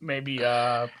and maybe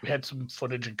we had some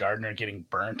footage of Gardner getting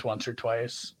burnt once or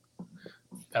twice,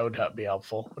 that would be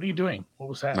helpful. What are you doing? What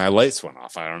was that? My lights went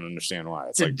off. I don't understand why.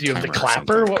 It's Did you have the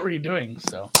clapper? What were you doing?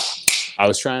 So I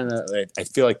was trying to. I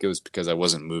feel like it was because I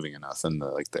wasn't moving enough, and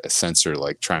the sensor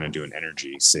trying to do an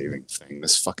energy saving thing.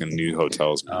 This fucking new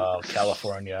hotels. Oh,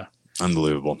 California,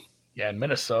 unbelievable. Yeah, in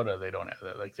Minnesota they don't have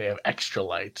that. Like they have extra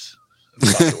lights.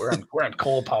 we're on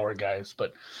coal power, guys.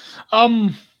 But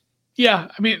yeah,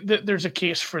 I mean, there's a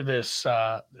case for this.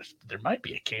 There might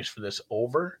be a case for this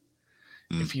over.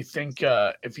 If you think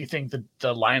that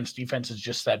the Lions defense is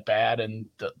just that bad, and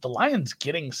the Lions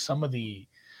getting some of the,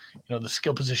 the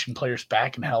skill position players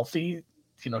back and healthy,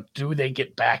 do they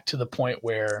get back to the point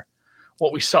where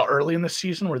what we saw early in the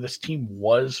season, where this team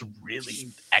was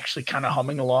really actually kind of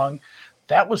humming along?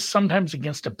 That was sometimes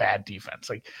against a bad defense.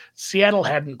 Like Seattle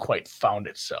hadn't quite found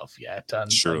itself yet on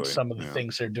some of the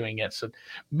things they're doing yet. So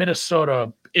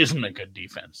Minnesota isn't a good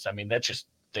defense. I mean,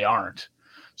 they aren't.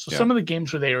 So some of the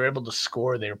games where they were able to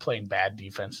score, they were playing bad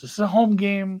defense. This is a home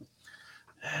game.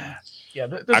 Yeah,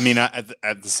 I mean, at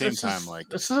the same time,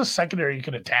 this is a secondary you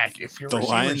can attack if you're the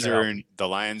Lions are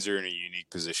in a unique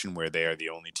position where they are the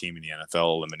only team in the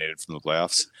NFL eliminated from the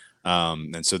playoffs.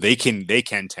 And so they can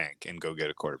tank and go get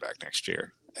a quarterback next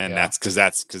year, and that's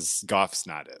because Goff's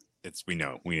not it. We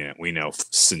know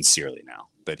sincerely now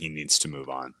that he needs to move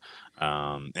on,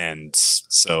 and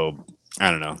so I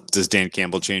don't know. Does Dan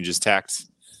Campbell change his tact?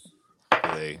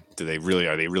 Are they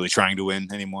really trying to win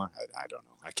anymore? I don't know.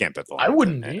 I can't bet the Lions. I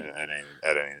wouldn't be at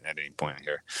any point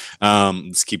here.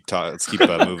 Let's keep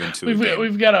moving to.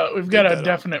 We've got a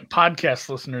definite podcast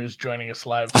listeners joining us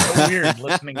live. It's so weird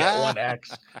listening at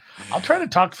 1x. I'll try to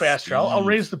talk faster. I'll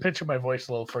raise the pitch of my voice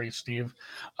a little for you, Steve.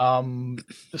 The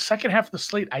second half of the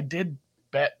slate, I did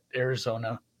bet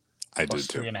Arizona. I did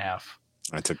too. 3.5.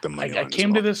 I took the money. I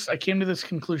came to this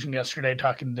conclusion yesterday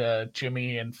talking to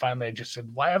Jimmy, and finally I just said,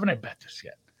 "Why haven't I bet this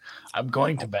yet? I'm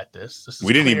going to bet this."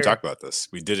 We didn't even talk about this.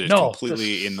 We did it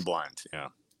completely in the blind. Yeah,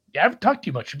 I haven't talked to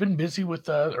you much. You've been busy with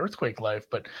earthquake life,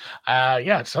 but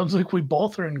it sounds like we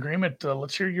both are in agreement.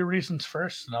 Let's hear your reasons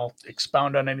first, and I'll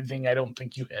expound on anything I don't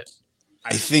think you hit.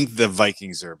 I think the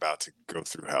Vikings are about to go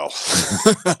through hell.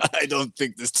 I don't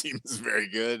think this team is very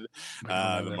good.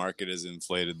 The market has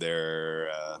inflated them.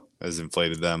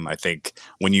 I think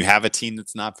when you have a team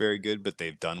that's not very good, but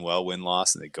they've done well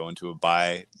win-loss, and they go into a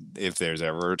bye, if there's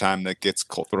ever a time that gets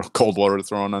cold water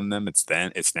thrown on them, it's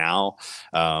now.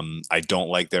 I don't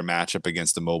like their matchup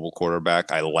against a mobile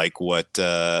quarterback. I like what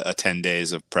a 10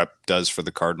 days of prep does for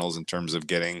the Cardinals in terms of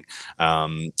getting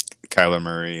Kyler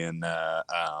Murray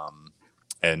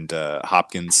and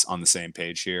Hopkins on the same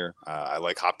page here. I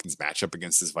like Hopkins' matchup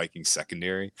against this Vikings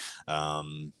secondary.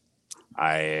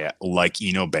 I like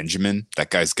Eno Benjamin. That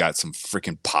guy's got some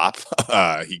freaking pop.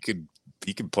 He could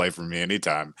play for me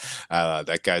anytime.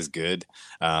 That guy's good.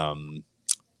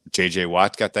 JJ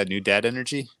Watt got that new dad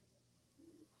energy.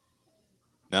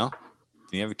 No?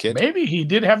 Did he have a kid? Maybe he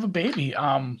did have a baby.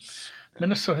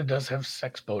 Minnesota does have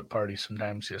sex boat parties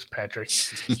sometimes, yes, Patrick.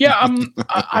 Yeah,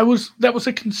 that was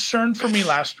a concern for me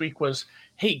last week was,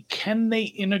 hey, can they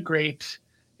integrate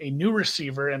a new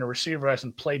receiver and a receiver who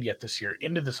hasn't played yet this year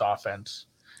into this offense?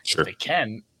 Sure. If they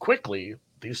can, quickly.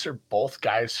 These are both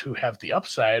guys who have the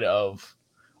upside of,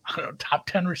 top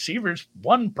 10 receivers,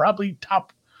 one probably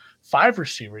top 5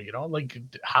 receiver, like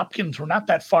Hopkins, we're not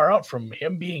that far out from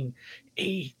him being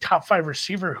a top 5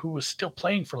 receiver who was still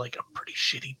playing for like a pretty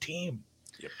shitty team.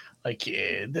 Yep. Like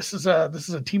this is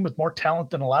a team with more talent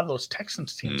than a lot of those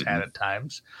Texans teams had at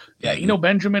times. Yeah, Eno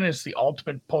Benjamin is the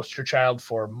ultimate poster child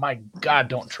for, my God,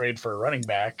 don't trade for a running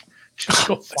back. Just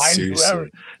go find whoever.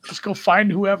 Just go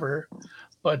find whoever.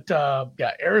 But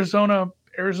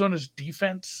Arizona's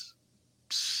defense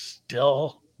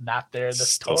still not there.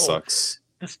 This still sucks.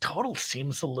 This total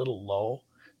seems a little low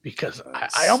because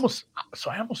I almost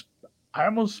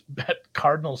bet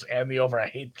Cardinals and the over. I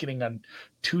hate getting on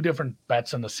 2 different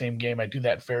bets on the same game. I do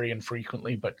that very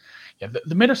infrequently, but yeah,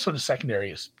 the Minnesota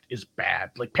secondary is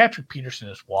bad. Like Patrick Peterson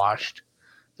is washed.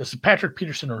 This is Patrick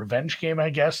Peterson a revenge game,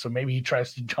 I guess. So maybe he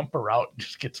tries to jump a route and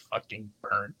just gets fucking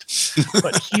burnt.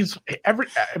 But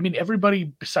everybody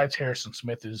besides Harrison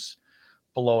Smith is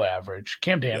below average.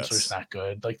 Cam Dantzler's not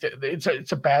good. Like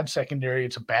it's a bad secondary.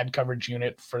 It's a bad coverage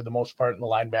unit for the most part in the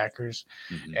linebackers.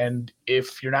 Mm-hmm. And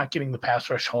if you're not getting the pass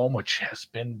rush home, which has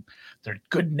been, they're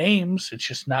good names, it's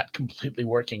just not completely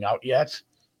working out yet.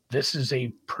 this is a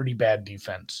pretty bad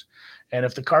defense. And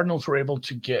if the Cardinals were able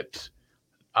to get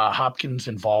Hopkins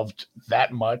involved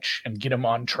that much and get him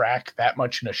on track that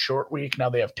much in a short week, now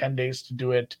they have 10 days to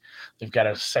do it. They've got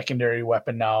a secondary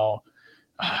weapon now.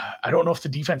 I don't know if the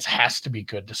defense has to be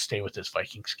good to stay with this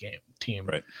Vikings team.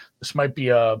 Right. This might be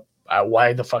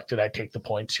why the fuck did I take the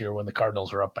points here when the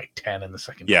Cardinals are up by 10 in the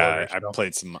second quarter? Yeah,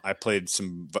 I played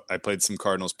some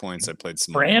Cardinals points. I played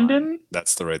some Brandon.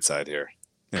 That's the right side here.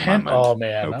 Oh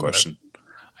man, no question.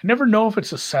 I never know if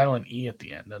it's a silent E at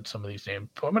the end on some of these names.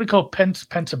 I'm going to call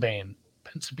Pensabane.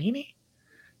 Pensabini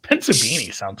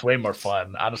sounds way more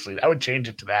fun. Honestly, I would change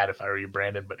it to that if I were you,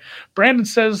 Brandon. But Brandon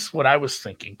says what I was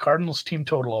thinking. Cardinals team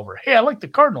total over. Hey, I like the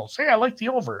Cardinals. Hey, I like the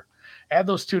over. Add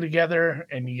those two together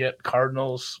and you get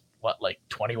Cardinals, like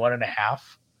 21.5?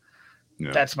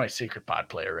 Yeah. That's my secret pod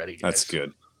player ready, guys. That's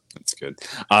good.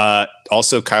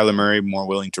 Also, Kyler Murray more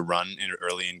willing to run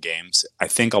early in games. I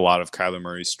think a lot of Kyler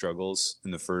Murray's struggles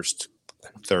in the first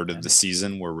third of the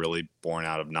season were really born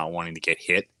out of not wanting to get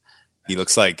hit. He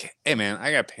looks like, hey man,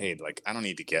 I got paid. Like I don't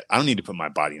need to put my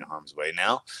body in harm's way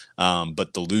now.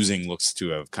 But the losing looks to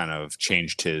have kind of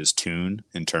changed his tune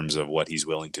in terms of what he's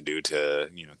willing to do to,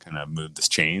 kind of move the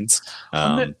chains.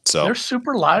 So they're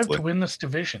super live to win this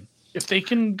division. If they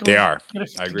can go,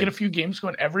 get a few games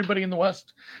going, everybody in the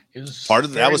West is part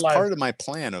of that was live. Part of my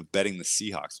plan of betting the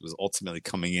Seahawks was ultimately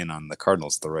coming in on the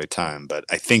Cardinals at the right time. But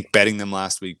I think betting them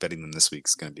last week, betting them this week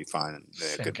is going to be fine and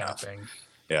good enough. Thing.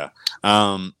 Yeah.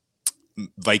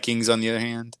 Vikings on the other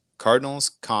hand,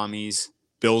 Cardinals, Commies,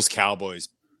 Bills, Cowboys.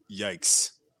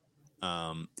 Yikes!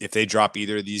 If they drop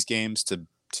either of these games to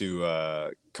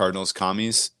Cardinals,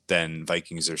 Commies, then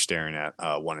Vikings are staring at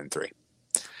 1-3.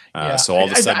 So all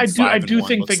of a sudden, I do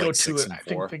think they go 2. I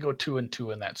think they go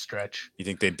 2-2 in that stretch. You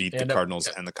think they beat the Cardinals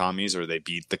and the Commies, or they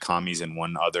beat the Commies and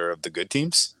one other of the good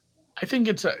teams? I think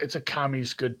it's a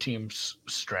Commies good teams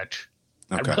stretch.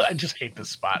 Okay. I just hate this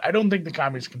spot. I don't think the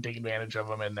Commies can take advantage of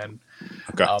them, and then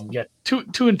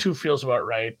 2-2 feels about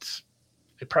right.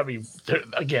 They're going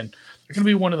to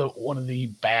be one of the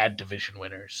bad division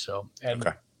winners. So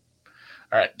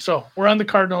All right, so we're on the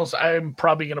Cardinals. I'm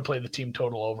probably going to play the team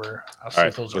total over. I'll see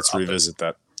if those let's revisit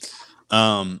that.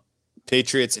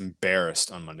 Patriots embarrassed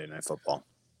on Monday Night Football.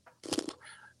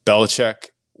 Belichick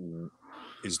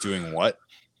is doing what?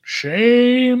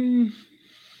 Shame.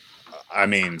 I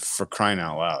mean, for crying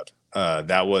out loud.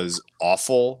 That was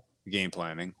awful game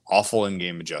planning, awful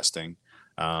in-game adjusting.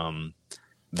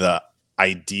 The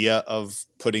idea of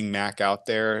putting Mac out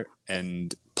there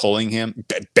and pulling him,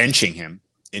 benching him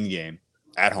in-game,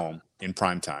 at home in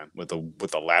prime time with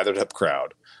a lathered up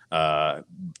crowd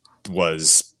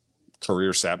was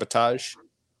career sabotage.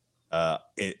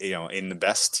 In the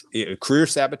best career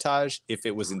sabotage if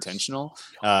it was intentional,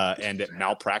 and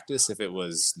malpractice if it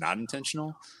was not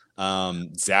intentional. Giving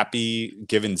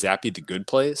Zappy the good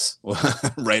plays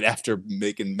right after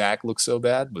making Mac look so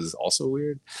bad was also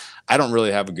weird. I don't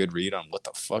really have a good read on what the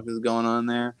fuck is going on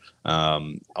there.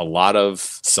 A lot of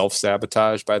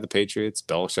self-sabotage by the Patriots.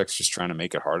 Belichick's just trying to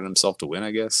make it hard on himself to win,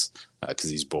 I guess, because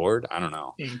he's bored. I don't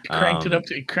know. He cranked it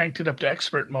up to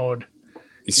expert mode.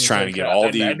 He's trying to get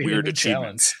all the weird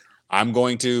achievements. I'm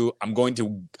going to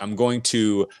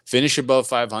finish above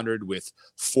 500 with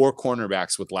 4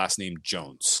 cornerbacks with last name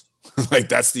Jones. Like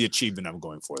that's the achievement I'm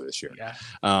going for this year. Yeah.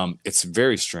 It's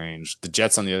very strange. The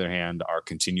Jets, on the other hand, are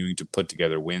continuing to put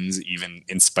together wins, even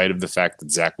in spite of the fact that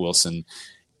Zach Wilson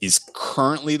is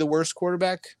currently the worst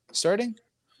quarterback starting.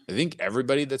 I think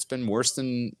everybody that's been worse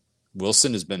than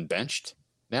Wilson has been benched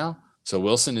now. So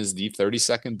Wilson is the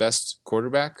 32nd best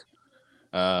quarterback.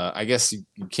 I guess you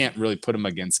can't really put him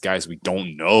against guys we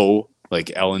don't know, like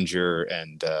Ellinger,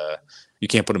 and you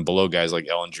can't put him below guys like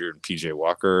Ellinger and PJ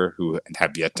Walker, who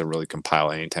have yet to really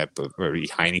compile any type of, or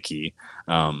Heineke.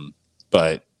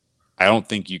 But I don't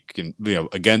think you can,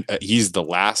 again, he's the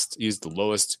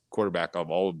lowest quarterback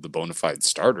of all of the bona fide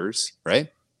starters, right?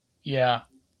 Yeah.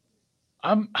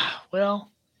 Who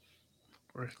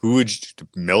would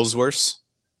Mills worse?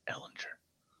 Ellinger.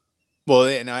 Well,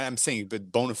 and I'm saying,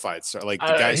 but bona fide start, like the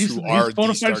guys who are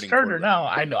bona fide starter now.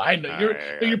 I know.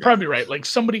 You're probably right. Like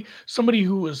somebody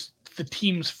who was the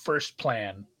team's first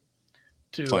plan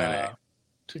to go in.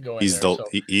 He's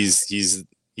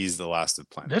the last of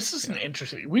plan. This is an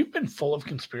interesting. We've been full of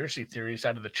conspiracy theories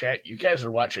out of the chat. You guys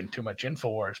are watching too much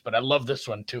InfoWars, but I love this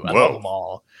one too. I love them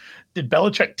all. Did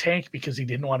Belichick tank because he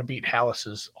didn't want to beat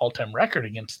Hallis's all-time record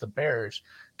against the Bears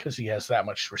because he has that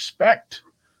much respect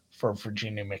for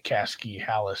Virginia McCaskey,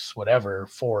 Hallis, whatever,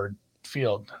 Ford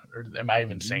Field, or am I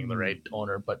even saying the right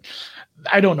owner? But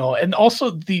I don't know. And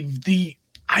also the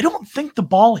I don't think the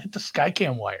ball hit the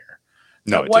Skycam wire.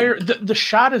 No, that wire, the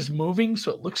shot is moving,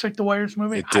 so it looks like the wire's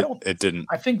moving. It didn't.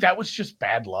 I think that was just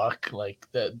bad luck, like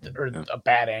a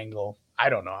bad angle. I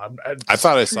don't know. I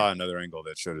thought I saw another angle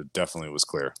that showed it definitely was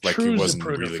clear. Like it wasn't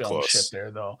really close. Shit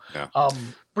there though. Yeah.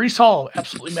 Breece Hall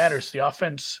absolutely matters. The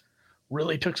offense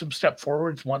really took some step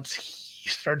forwards once he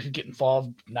started to get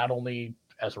involved, not only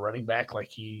as a running back like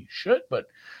he should, but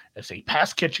as a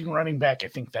pass catching running back. I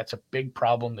think that's a big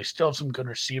problem. They still have some good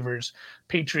receivers.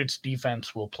 Patriots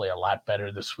defense will play a lot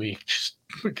better this week just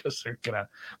because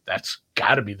that's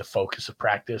got to be the focus of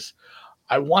practice.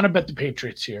 I want to bet the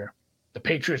Patriots here. The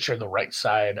Patriots are the right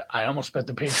side. I almost bet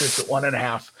the Patriots at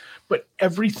 1.5, but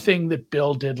everything that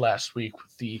Bill did last week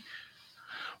with the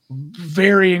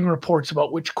varying reports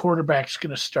about which quarterback's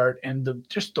going to start and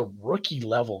just the rookie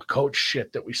level coach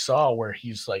shit that we saw where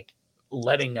he's like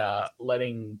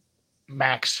letting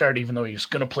Max start even though he's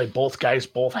going to play both guys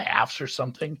both halves or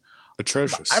something.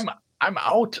 Atrocious. I'm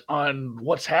out on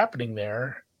what's happening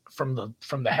there from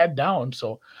the head down,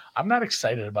 so I'm not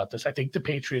excited about this. I think the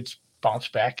Patriots bounce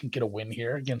back and get a win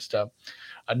here against a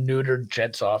neutered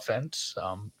Jets offense.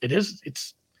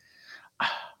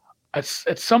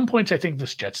 At some points, I think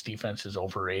this Jets defense is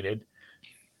overrated.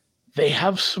 They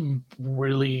have some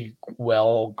really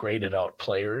well graded out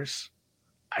players.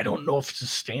 I don't know if it's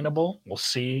sustainable. We'll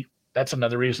see. That's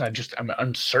another reason I'm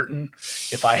uncertain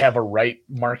if I have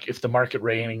if the market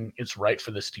rating is right for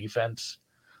this defense.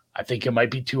 I think it might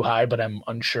be too high, but I'm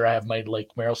unsure. I have my Meryl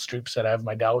Streep said I have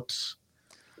my doubts.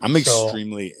 I'm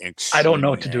extremely I don't know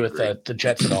what to do with the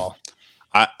Jets at all.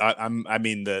 I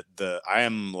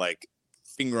am like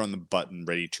finger on the button,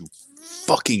 ready to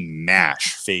fucking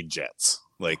mash fade Jets.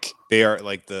 Like they are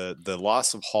like the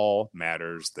loss of Hall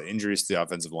matters. The injuries to the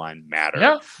offensive line matter.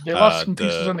 Yeah, they lost some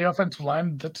pieces on the offensive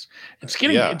line. It's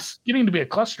getting to be a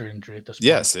cluster injury at this point.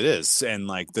 Yes, it is. And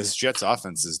like this Jets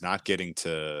offense is not getting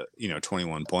to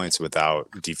 21 points without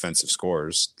defensive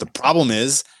scores. The problem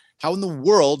is, how in the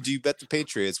world do you bet the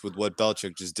Patriots with what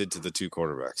Belichick just did to the two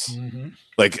quarterbacks? Mm-hmm.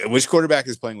 Like, which quarterback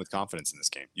is playing with confidence in this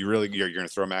game? You're going to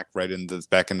throw Mac right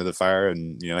back into the fire,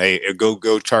 and hey,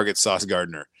 go target Sauce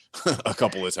Gardner a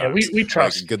couple of times. Yeah, we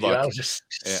trust. Good luck. I was just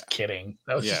kidding.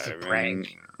 That was just a prank.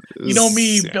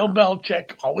 Me, Bill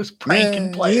Belichick, always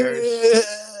pranking players.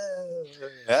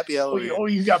 Happy Halloween. Oh,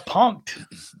 you got punked.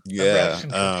 Yeah.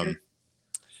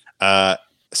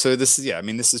 So this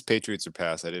is Patriots or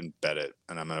pass. I didn't bet it,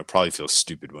 and I'm gonna probably feel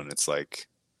stupid when it's like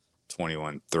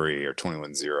 21-3 or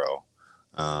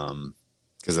 21-0,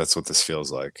 because that's what this feels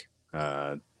like.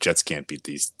 Jets can't beat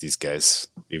these guys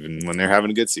even when they're having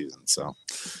a good season. So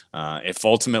if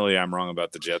ultimately I'm wrong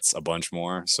about the Jets a bunch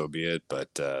more, so be it.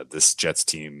 But this Jets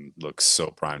team looks so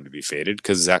primed to be faded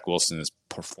because Zach Wilson is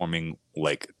performing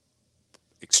like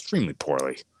extremely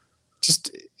poorly.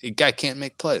 Just a guy can't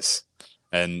make plays,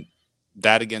 and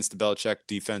that against the Belichick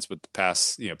defense with the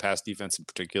pass defense in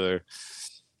particular,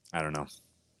 I don't know.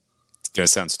 It's gonna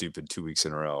sound stupid 2 weeks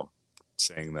in a row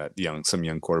saying that some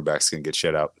young quarterbacks can get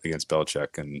shut out against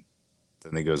Belichick, and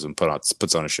then he goes and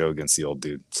puts on a show against the old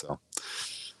dude. So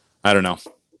I don't know.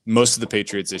 Most of the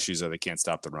Patriots' issues are they can't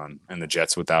stop the run, and the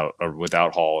Jets without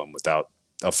Hall and without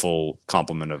a full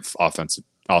complement of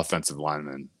offensive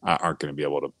linemen aren't going to be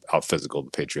able to out physical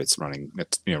the Patriots running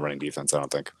defense. I don't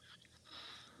think.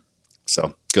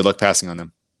 So good luck passing on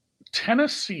them.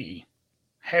 Tennessee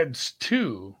heads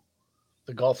to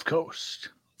the Gulf Coast,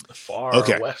 the far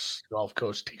west Gulf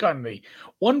Coast. Take on the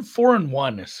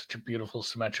 1-4-1 is such a beautiful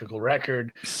symmetrical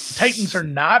record. The Titans are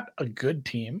not a good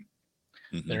team.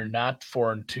 Mm-hmm. They're not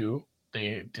 4-2.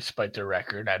 Despite their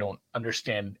record, I don't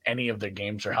understand any of their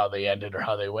games or how they ended or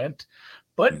how they went.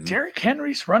 But Derrick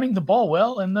Henry's running the ball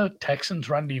well, and the Texans'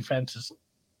 run defense is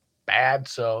bad.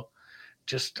 So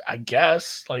just, I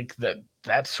guess, like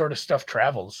that sort of stuff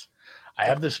travels. I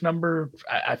have this number.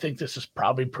 I think this is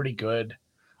probably pretty good.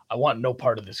 I want no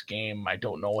part of this game. I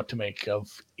don't know what to make of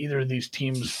either of these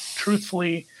teams.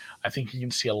 Truthfully, I think you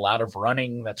can see a lot of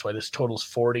running. That's why this total's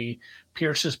 40.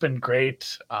 Pierce has been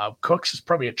great. Cooks is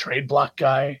probably a trade block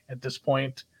guy at this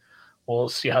point. We'll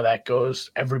see how that goes.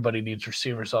 Everybody needs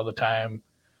receivers all the time.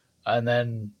 And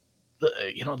then,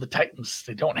 the Titans,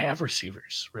 they don't have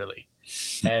receivers, really.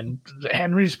 And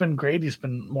Henry's been great. He's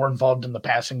been more involved in the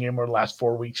passing game over the last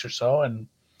 4 weeks or so, and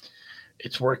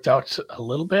it's worked out a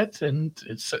little bit. And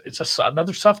it's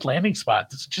another soft landing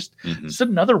spot. It's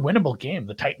another winnable game.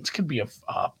 The Titans could be a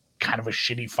kind of a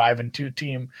shitty 5-2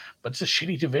 team, but it's a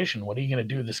shitty division. What are you going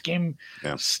to do? This game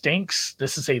stinks.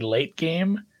 This is a late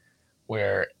game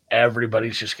where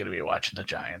everybody's just going to be watching the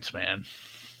Giants, man.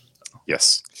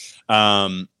 Yes.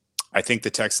 I think the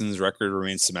Texans' record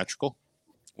remains symmetrical.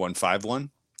 1-5-1.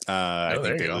 I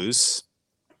think they lose.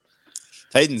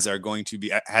 Titans are going to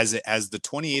be has the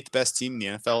 28th best team in the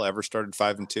NFL ever started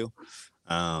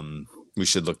 5-2. We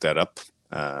should look that up.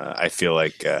 I feel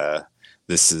like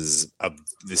this is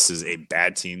a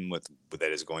bad team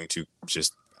that is going to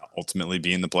just ultimately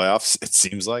be in the playoffs. It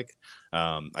seems like.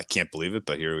 I can't believe it,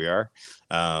 but here we are.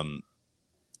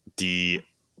 The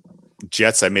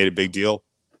Jets, I made a big deal,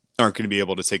 aren't going to be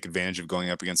able to take advantage of going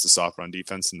up against the soft run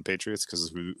defense and the Patriots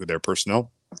because of their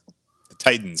personnel. The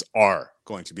Titans are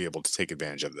going to be able to take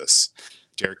advantage of this.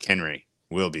 Derrick Henry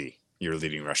will be your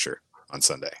leading rusher on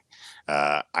Sunday.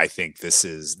 I think this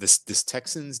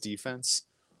Texans defense.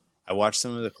 I watched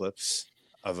some of the clips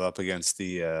of up against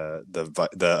the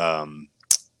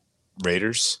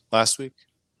Raiders last week.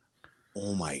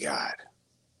 Oh my God.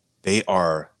 They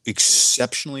are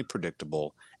exceptionally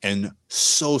predictable and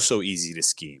so easy to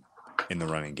scheme in the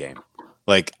running game.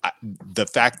 Like the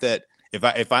fact that if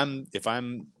I'm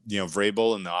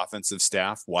Vrabel and the offensive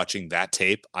staff watching that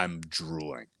tape, I'm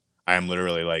drooling. I am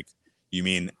literally like, you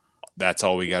mean that's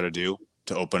all we got to do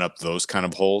to open up those kind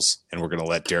of holes, and we're going to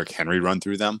let Derrick Henry run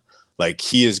through them? Like,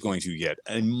 he is going to get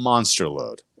a monster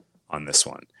load on this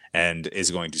one and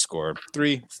is going to score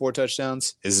 3-4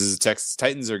 touchdowns. The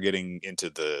Titans are getting into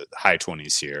the high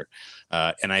 20s here.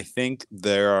 And I think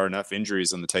there are enough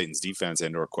injuries on the Titans defense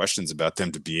and or questions about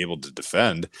them to be able to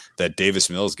defend that Davis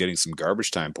Mills getting some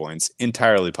garbage time points,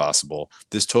 entirely possible.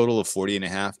 This total of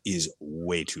 40.5 is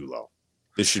way too low.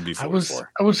 This should be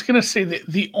 44. I was going to say that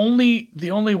the only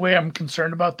way I'm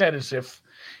concerned about that is if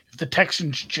the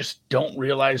Texans just don't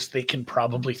realize they can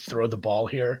probably throw the ball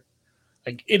here.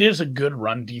 Like, it is a good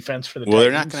run defense for the Titans.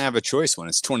 They're not going to have a choice when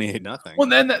it's 28-0. Well,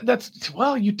 then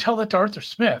you tell that to Arthur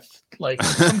Smith. Like,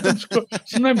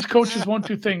 sometimes coaches won't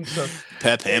do things. So,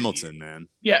 Pep Hamilton, man.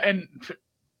 Yeah, and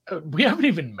we haven't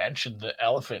even mentioned the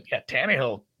elephant. Yeah,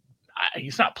 Tannehill,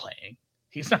 he's not playing.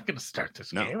 He's not going to start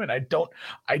this game, and I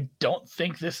don't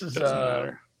think this is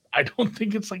I don't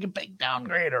think it's like a big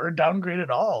downgrade or a downgrade at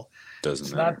all.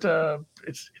 Doesn't matter.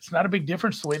 It's not a big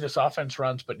difference the way this offense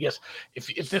runs. But yes,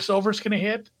 if this over is going to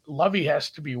hit, Lovey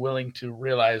has to be willing to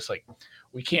realize, like,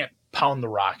 we can't pound the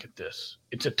rock at this.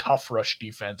 It's a tough rush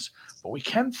defense, but we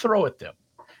can throw at them.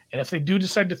 And if they do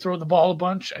decide to throw the ball a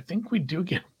bunch, I think we do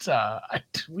get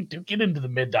into the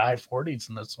mid to high 40s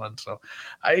in this one. So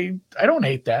I don't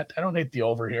hate that. I don't hate the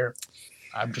over here.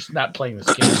 I'm just not playing this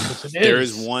game because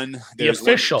the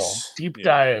official deep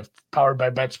dive powered by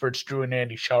BetSperts, Drew and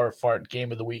Andy shower fart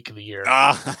game of the week of the year.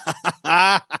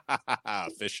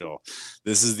 Official.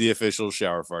 This is the official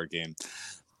shower fart game.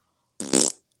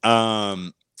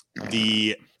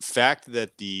 The fact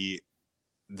that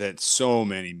so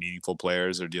many meaningful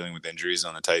players are dealing with injuries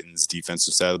on the Titans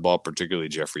defensive side of the ball, particularly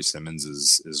Jeffrey Simmons,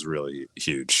 is really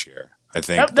huge here. I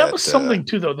think that was something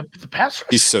too, though. The pass rush.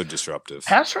 He's so disruptive.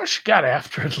 Pass rush got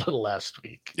after it a little last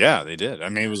week. Yeah, they did. I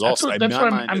mean, it was that's also. That's why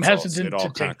I'm hesitant to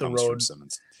take the road.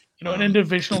 In a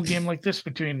divisional game like this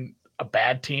between a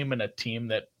bad team and a team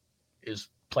that is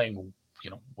playing,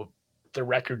 their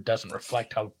record doesn't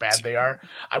reflect how bad they are.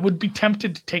 I would be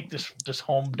tempted to take this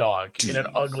home dog in an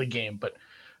ugly game, but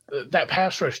that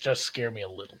pass rush does scare me a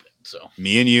little bit. So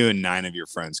me and you and 9 of your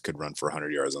friends could run for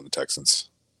 100 yards on the Texans.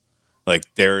 Like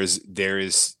it's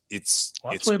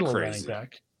crazy.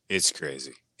 It's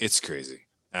crazy. It's crazy.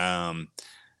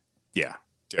 Yeah,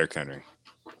 Derrick Henry.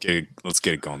 Let's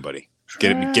get it going, buddy.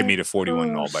 Get me to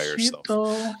 41 all by yourself.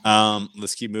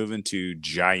 Let's keep moving to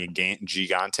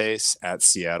Gigantes at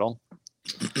Seattle.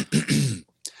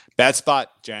 Bad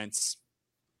spot, Giants.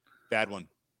 Bad one.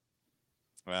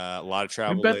 A lot of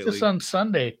travel. We bet lately. This on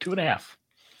Sunday, 2.5.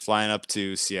 Flying up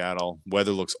to Seattle.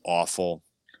 Weather looks awful.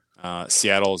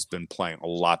 Seattle has been playing a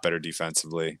lot better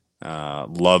defensively.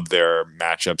 Love their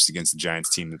matchups against the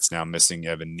Giants team that's now missing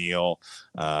Evan Neal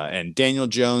and Daniel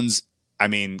Jones. I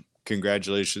mean,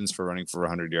 congratulations for running for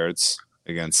 100 yards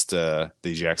against the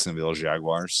Jacksonville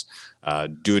Jaguars.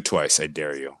 Do it twice, I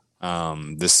dare you.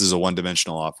 This is a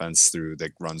one-dimensional offense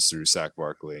that runs through Sack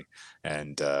Barkley,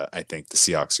 and I think the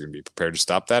Seahawks are going to be prepared to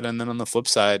stop that. And then on the flip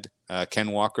side,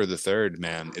 Ken Walker III,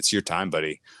 man, it's your time,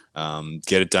 buddy.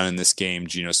 Get it done in this game.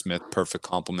 Geno Smith, perfect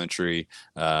complimentary,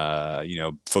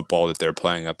 football that they're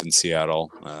playing up in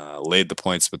Seattle. Laid the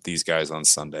points with these guys on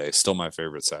Sunday. Still my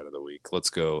favorite side of the week. Let's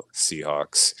go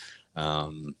Seahawks.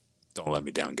 Don't let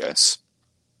me down, guys.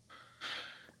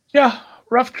 Yeah,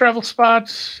 rough travel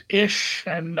spots ish,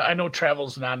 and I know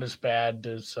travel's not as bad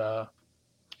as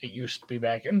it used to be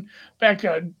back. And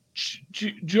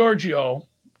Giorgio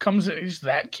comes in, he's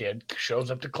that kid,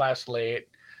 shows up to class late,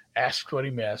 asks what he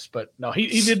missed, but no,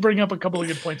 he did bring up a couple of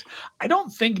good points. I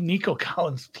don't think Nico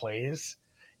Collins plays.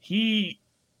 He's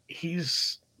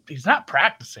he's not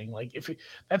practicing. Like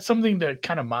that's something to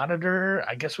kind of monitor.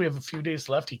 I guess we have a few days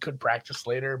left. He could practice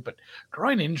later, but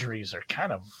groin injuries are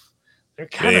kind of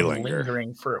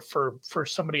lingering for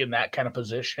somebody in that kind of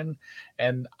position.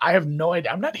 And I have no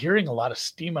idea. I'm not hearing a lot of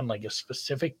steam on like a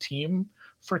specific team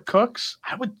for Cooks.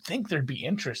 I would think there'd be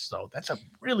interest though. That's a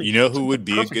really, who would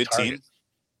be a good target team?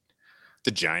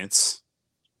 The Giants.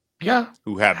 Yeah,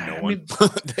 who have no one.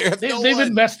 They've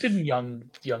invested in young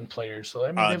players. So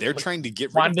I mean, they're trying to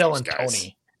get rid of those guys.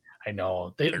 Tony. I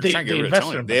know they're trying to get rid of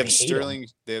Tony. They have Sterling.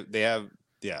 They have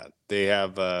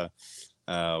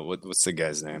what's the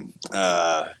guy's name?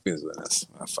 Who's with this?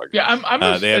 Oh, fuck.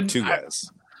 Yeah, they have two guys.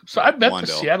 So I bet the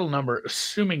Seattle number,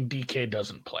 assuming DK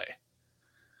doesn't play.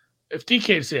 If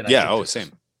DK's in,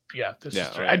 same. Yeah, he's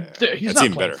not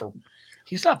playing better.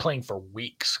 He's not playing for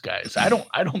weeks, guys. I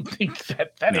don't think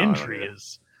that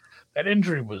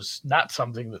injury was not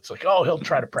something that's like, oh, he'll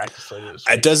try to practice later this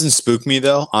week. It doesn't spook me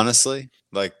though, honestly.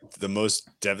 Like the most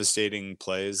devastating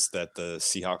plays that the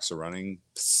Seahawks are running,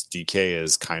 DK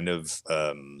is kind of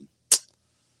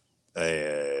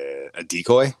a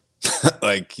decoy.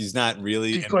 Like he's not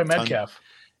really decoy Metcalf.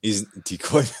 He's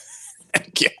decoy.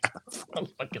 Yeah. I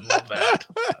fucking love that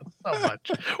so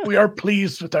much. We are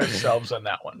pleased with ourselves on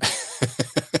that one.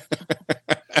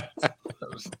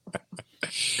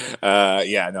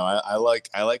 I like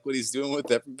what he's doing with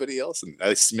everybody else, and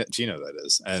Gino, that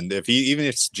is. And if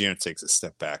Gino takes a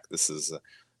step back, this is a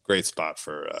great spot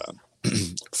for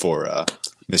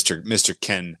Mr.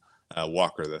 Ken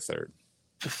Walker the third.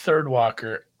 The third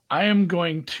Walker. I am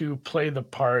going to play the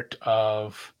part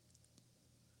of.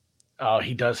 Oh,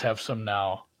 he does have some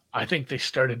now. I think I'm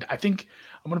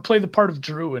going to play the part of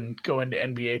Drew and go into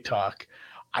NBA talk.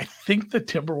 I think the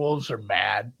Timberwolves are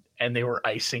mad and they were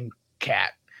icing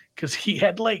Cat because he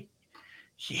had like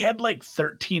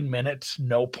 13 minutes,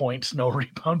 no points, no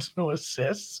rebounds, no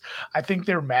assists. I think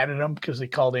they're mad at him because they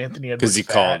called Anthony Edwards. Because he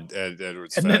called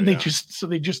Edwards, and then they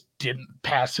just didn't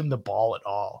pass him the ball at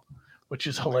all, which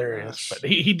is hilarious. But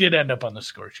he did end up on the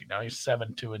score sheet. Now he's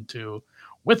 7-2-2.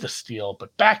 With a steal,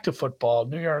 but back to football.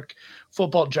 New York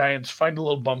Football Giants find a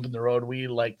little bump in the road. We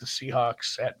like the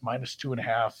Seahawks at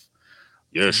 -2.5.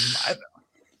 Yes, I'd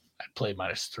play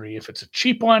 -3 if it's a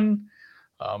cheap one.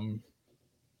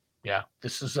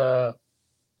 This is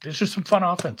some fun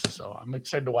offenses, so I'm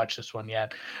excited to watch this one. Yeah,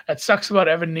 that sucks about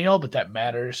Evan Neal, but that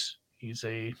matters. He's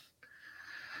an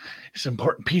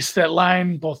important piece of that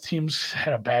line. Both teams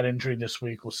had a bad injury this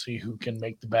week. We'll see who can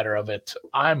make the better of it.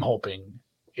 I'm hoping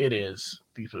it is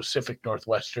the Pacific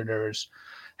Northwesterners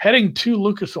heading to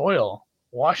Lucas Oil,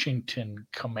 Washington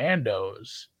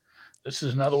Commandos. This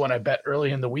is another one I bet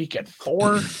early in the week at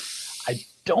 4. I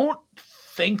don't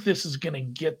think this is going to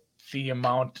get the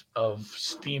amount of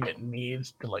steam it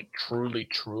needs to like truly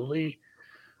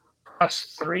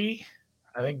 +3.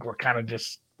 I think we're kind of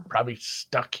just probably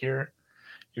stuck here.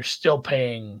 You're still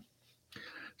paying.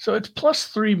 So it's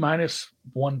 +3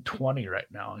 -120 right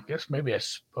now. I guess maybe I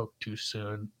spoke too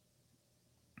soon.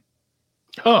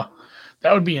 Oh,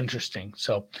 that would be interesting.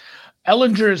 So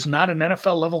Ellinger is not an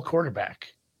NFL level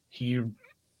quarterback. He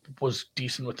was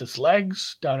decent with his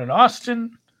legs down in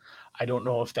Austin. I don't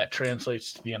know if that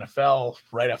translates to the NFL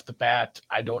right off the bat.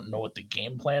 I don't know what the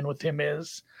game plan with him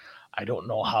is. I don't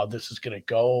know how this is going to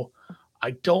go.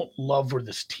 I don't love where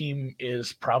this team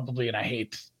is probably, and I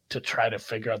hate to try to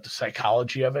figure out the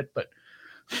psychology of it, but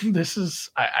this is,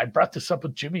 I brought this up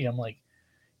with Jimmy. I'm like,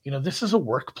 this is a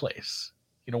workplace.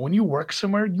 When you work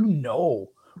somewhere,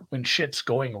 when shit's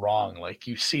going wrong. Like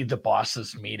you see the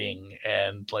bosses meeting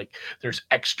and like there's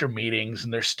extra meetings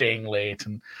and they're staying late.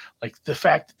 And like the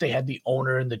fact that they had the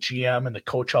owner and the GM and the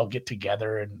coach all get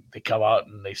together and they come out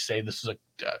and they say this is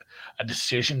a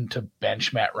decision to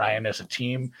bench Matt Ryan as a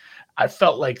team. I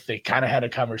felt like they kind of had a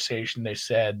conversation. They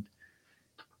said,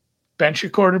 bench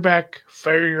your quarterback,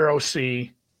 fire your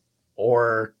OC,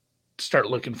 or start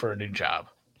looking for a new job.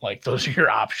 Like those are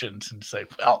your options, and say,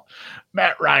 well,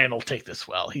 Matt Ryan will take this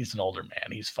well. He's an older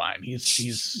man. He's fine.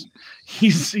 He's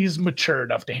mature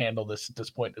enough to handle this at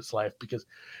this point in his life, because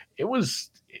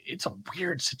it's a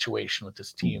weird situation with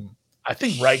this team. I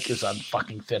think Reich is on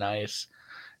fucking thin ice.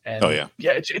 And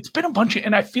it's been a bunch of,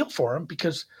 and I feel for him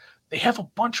because they have a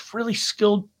bunch of really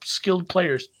skilled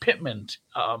players, Pittman,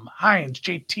 Hines,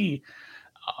 JT,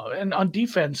 and on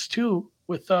defense too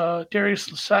with Darius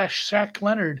Sack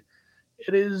Leonard.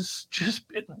 It is just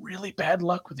been really bad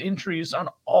luck with injuries on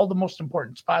all the most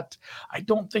important spots. I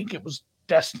don't think it was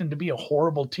destined to be a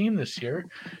horrible team this year.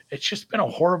 It's just been a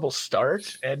horrible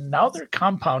start, and now they're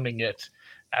compounding it.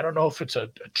 I don't know if it's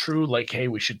a true like, hey,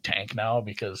 we should tank now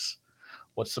because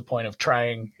what's the point of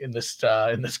trying in this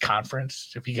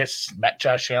conference? If you guys met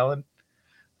Josh Allen,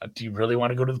 do you really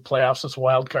want to go to the playoffs as a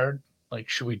wild card? Like,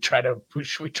 should we try to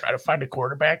find a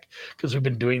quarterback? Because we've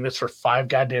been doing this for 5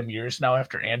 goddamn years now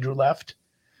after Andrew left,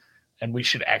 and we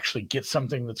should actually get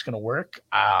something that's going to work.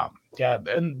 Yeah,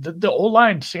 and the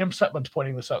O-line, Sam Sutton's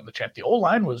pointing this out in the chat. The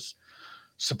O-line was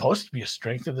supposed to be a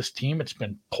strength of this team. It's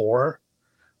been poor.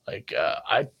 Like,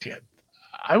 I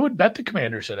would bet the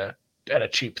Commanders at a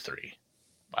cheap 3.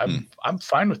 I'm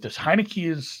fine with this.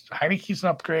 Heineke's an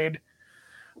upgrade.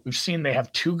 We've seen they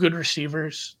have 2 good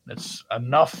receivers. That's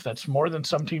enough. That's more than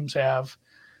some teams have.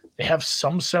 They have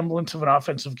some semblance of an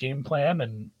offensive game plan,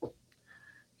 and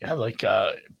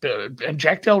and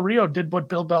Jack Del Rio did what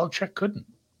Bill Belichick couldn't.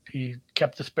 He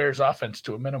kept the Bears offense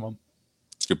to a minimum.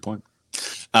 That's a good point.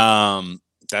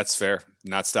 That's fair.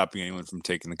 Not stopping anyone from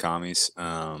taking the commies,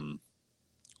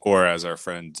 or as our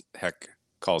friend Heck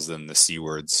calls them, the C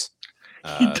words.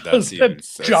 That's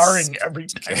jarring every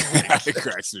time. It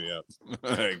cracks me up.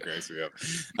 What's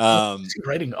he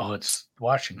writing? Oh, it's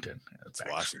Washington. It's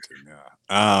Washington.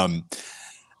 Yeah.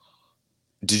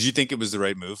 Did you think it was the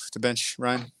right move to bench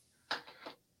Ryan?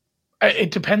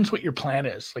 It depends what your plan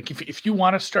is. Like, if you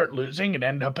want to start losing and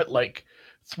end up at like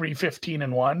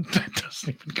 3-15-1, that doesn't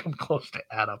even come close to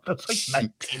add up. That's like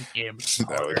 19 games.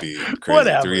 That would be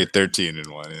crazy.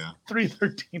 3-13-1. Yeah.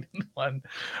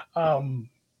 3-13-1.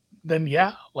 Then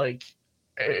yeah, like,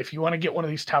 if you want to get one of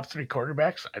these top 3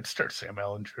 quarterbacks, I'd start Sam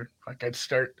Ehlinger. Like, I'd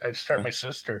start my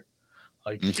sister.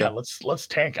 Like, okay. Yeah, let's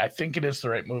tank. I think it is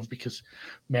the right move because,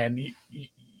 man,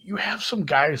 you have some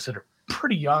guys that are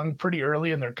pretty young, pretty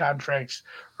early in their contracts,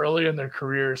 early in their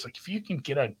careers. Like, if you can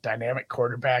get a dynamic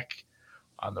quarterback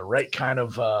on the right kind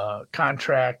of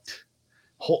contract,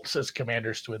 Holt says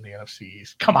Commanders to win the NFC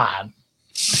East. Come on.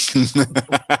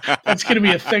 That's going to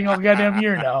be a thing all goddamn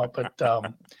year now. But,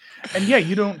 and yeah,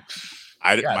 you don't.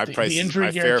 My price,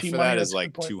 my fare for that is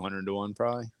like 200-1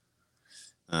 probably.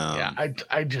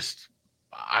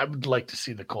 I would like to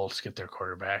see the Colts get their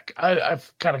quarterback.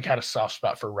 I've kind of got a soft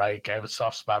spot for Reich. I have a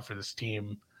soft spot for this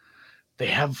team. They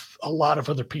have a lot of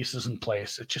other pieces in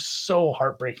place. It's just so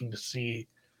heartbreaking to see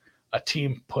a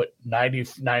team put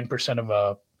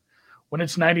 99% when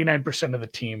it's 99% of the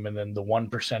team and then the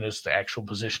 1% is the actual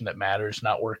position that matters,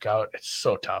 not work out. It's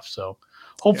so tough. So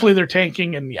hopefully they're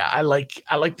tanking. And yeah, I like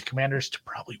the Commanders to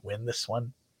probably win this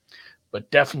one,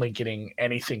 but definitely getting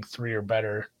anything 3 or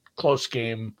better. Close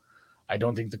game. I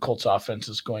don't think the Colts offense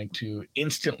is going to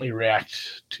instantly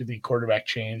react to the quarterback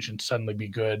change and suddenly be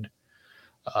good.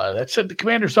 That said, the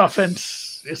Commanders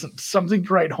offense isn't something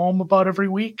to write home about every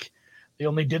week. They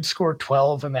only did score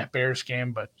 12 in that Bears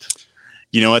game, but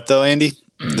you know what though, Andy?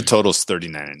 The total's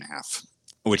 39.5,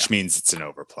 which means it's an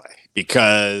overplay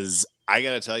because I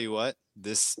got to tell you what,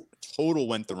 this total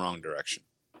went the wrong direction.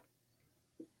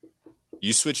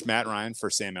 You switch Matt Ryan for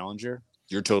Sam Ehlinger,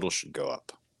 your total should go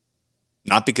up.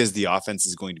 Not because the offense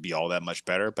is going to be all that much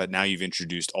better, but now you've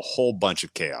introduced a whole bunch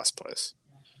of chaos plays.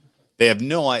 They have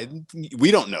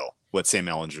we don't know what Sam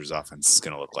Ehlinger's offense is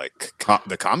going to look like.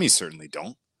 The commies certainly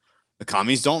don't. The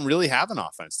commies don't really have an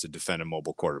offense to defend a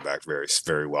mobile quarterback very,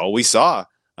 very well. We saw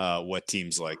what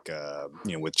teams like,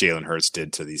 with Jalen Hurts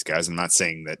did to these guys. I'm not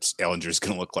saying that Ehlinger is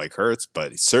going to look like Hurts,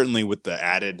 but certainly with the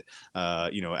added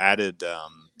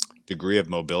degree of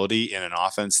mobility in an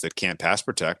offense that can't pass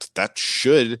protect, that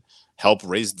should help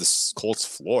raise the Colts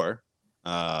floor.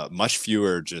 Much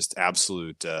fewer just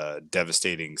absolute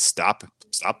devastating stop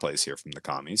plays here from the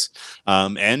commies,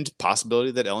 and possibility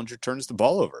that Ehlinger turns the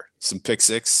ball over. Some pick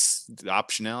six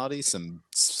optionality, some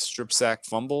strip sack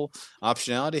fumble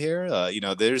optionality here.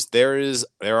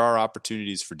 There are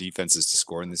opportunities for defenses to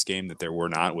score in this game that there were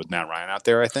not with Matt Ryan out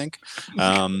there, I think.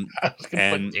 I was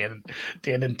gonna put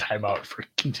Dan in timeout for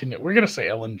continue. We're gonna say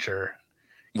Ehlinger.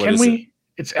 Can we?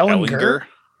 It's Ehlinger.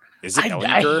 Is it Ehlinger?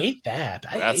 I hate that.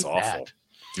 That's awful. That.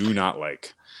 Do not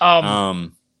like.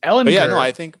 Ehlinger.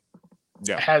 I think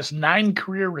has 9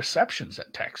 career receptions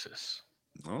at Texas.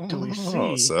 Do we see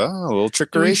a little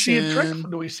trickery?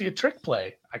 Do we see a trick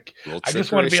play? I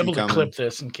just want to be able to clip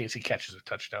this in case he catches a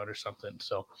touchdown or something.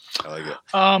 So I like it.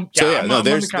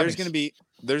 There's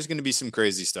going to be some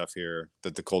crazy stuff here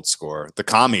that the Colts score. The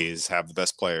commies have the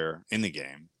best player in the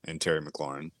game in Terry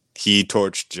McLaurin. He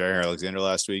torched Jair Alexander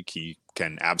last week. He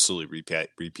can absolutely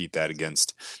repeat that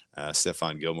against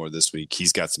Stephon Gilmore this week.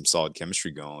 He's got some solid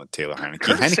chemistry going with Taylor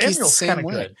Heinicke. Heinicke's the same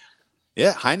way. Good.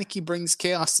 Yeah, Heineke brings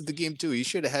chaos to the game too. He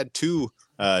should have had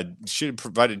should have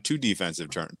provided 2 defensive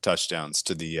touchdowns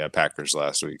to the Packers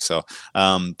last week. So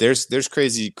there's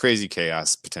crazy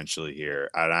chaos potentially here,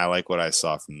 and I like what I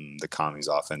saw from the Commies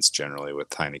offense generally with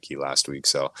Heineke last week.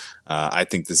 So I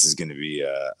think this is going to be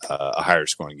a higher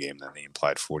scoring game than the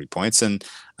implied 40 points, and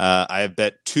I have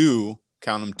bet 2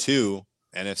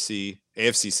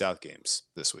 AFC South games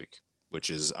this week, which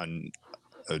is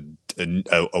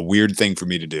a weird thing for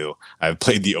me to do. I've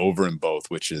played the over in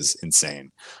both, which is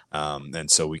insane.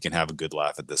 And so we can have a good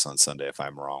laugh at this on Sunday if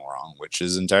I'm wrong, which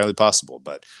is entirely possible.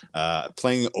 But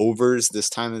playing overs this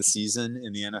time of the season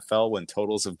in the NFL when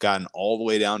totals have gotten all the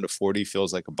way down to 40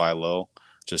 feels like a buy low,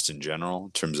 just in general,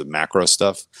 in terms of macro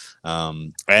stuff.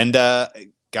 And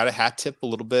got a hat tip a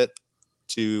little bit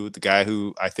to the guy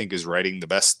who I think is writing the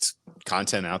best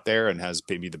content out there and has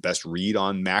maybe the best read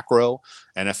on macro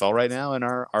NFL right now, and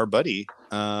our buddy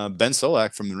Ben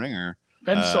Solak from The Ringer.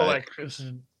 Ben Solak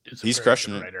he's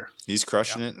crushing it. He's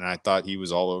crushing it, and I thought he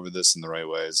was all over this in the right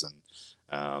ways.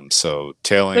 And so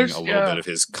tailing a little bit of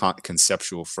his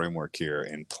conceptual framework here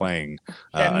and playing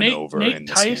Nate, over Nate in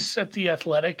this Tice game. at The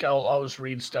Athletic, I'll always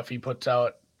read stuff he puts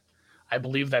out. I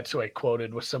believe that's who I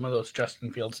quoted with some of those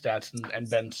Justin Fields stats and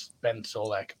Ben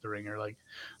Solak at The Ringer. Like,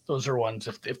 those are ones,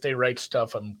 if they write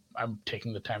stuff, I'm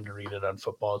taking the time to read it on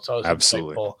football. It's always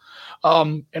absolutely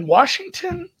insightful. And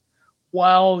Washington,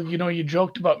 while you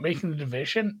joked about making the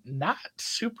division, not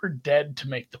super dead to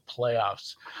make the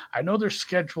playoffs. I know their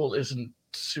schedule isn't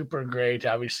super great.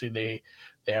 Obviously, they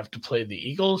have to play the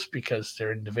Eagles because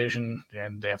they're in division,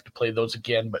 and they have to play those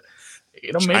again. But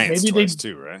maybe they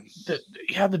too, right?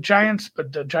 The Giants,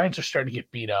 but the Giants are starting to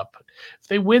get beat up. If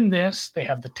they win this, they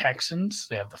have the Texans,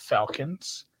 they have the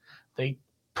Falcons. They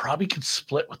probably could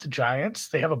split with the Giants.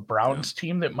 They have a Browns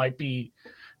team that might be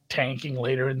tanking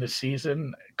later in the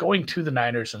season. Going to the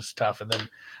Niners is tough, and then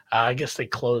I guess they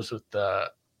close with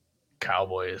the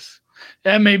Cowboys.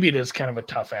 And maybe it is kind of a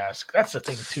tough ask. That's the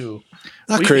thing too.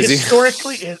 Not crazy.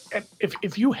 Historically,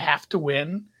 if you have to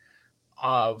win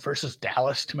versus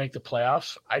Dallas to make the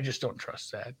playoffs, I just don't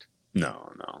trust that. No.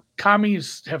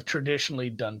 Commies have traditionally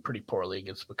done pretty poorly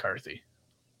against McCarthy.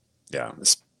 Yeah,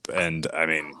 and I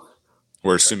mean,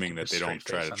 we're assuming that they don't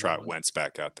try to trot Wentz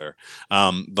back out there.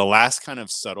 The last kind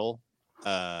of subtle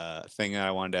thing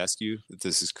I wanted to ask you, if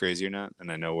this is crazy or not,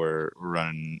 and I know we're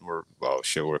kind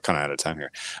of out of time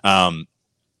here.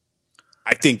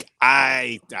 I think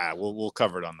we'll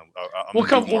cover it on the. We'll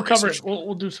cover it.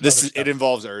 We'll do some. It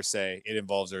involves Irsay. It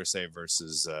involves Irsay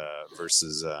versus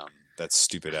that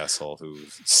stupid asshole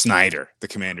Snyder, the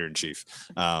commander in chief.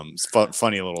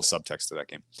 Funny little subtext to that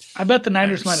game. I bet the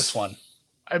Niners -1.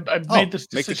 I made this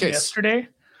decision yesterday.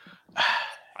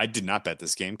 I did not bet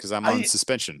this game because I'm on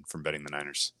suspension from betting the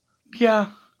Niners.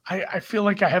 Yeah, I feel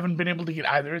like I haven't been able to get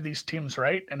either of these teams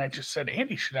right, and I just said,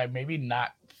 Andy, should I maybe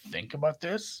not think about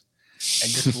this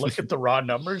and just look at the raw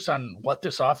numbers on what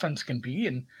this offense can be?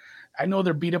 And I know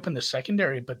they're beat up in the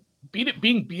secondary, but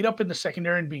being beat up in the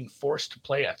secondary and being forced to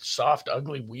play a soft,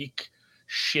 ugly, weak,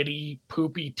 shitty,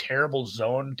 poopy, terrible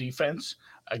zone defense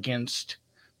against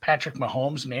Patrick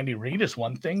Mahomes and Andy Reid is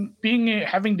one thing.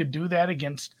 Having to do that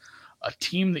against a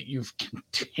team that you've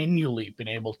continually been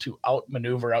able to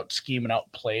outmaneuver, out-scheme, and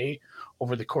outplay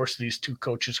over the course of these two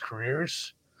coaches'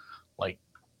 careers, like,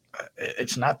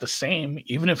 it's not the same,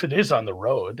 even if it is on the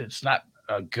road. It's not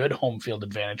a good home field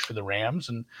advantage for the Rams,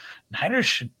 and Niners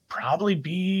should probably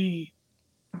be,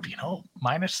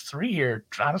 -3 here.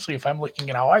 Honestly, if I'm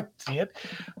looking at how I see it,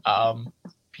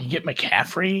 you get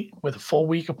McCaffrey with a full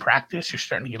week of practice, you're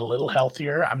starting to get a little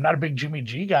healthier. I'm not a big Jimmy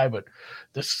G guy, but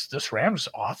this Rams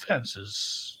offense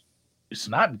is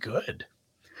not good.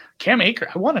 Cam Akers,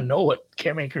 I want to know what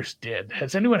Cam Akers did.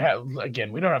 Has anyone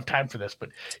again, we don't have time for this, but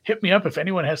hit me up if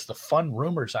anyone has the fun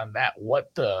rumors on that,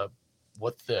 what the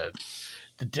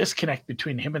disconnect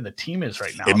between him and the team is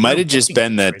right now. It might have just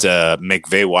been that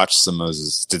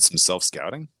McVay did some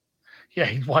self-scouting. Yeah,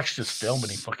 he watched his film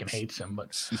and he fucking hates him.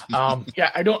 But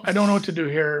I don't know what to do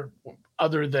here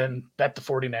other than bet the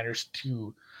 49ers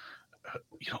to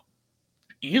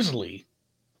easily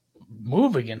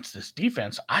move against this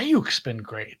defense. Ayuk's been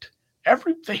great.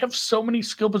 They have so many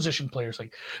skill position players.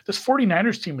 Like, this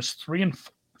 49ers team is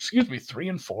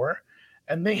 3-4,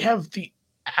 and they have the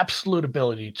absolute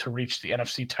ability to reach the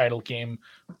NFC title game,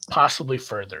 possibly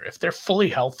further. If they're fully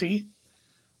healthy,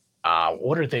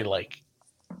 what are they, like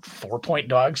 4-point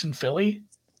dogs in Philly?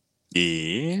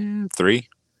 Yeah, 3.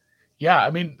 Yeah, I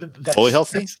mean, that's fully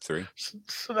healthy. 3.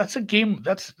 So that's a game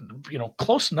that's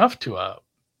close enough to a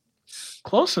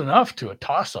close enough to a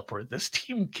toss-up where this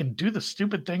team can do the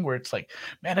stupid thing where it's like,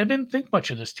 man, I didn't think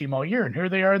much of this team all year, and here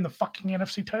they are in the fucking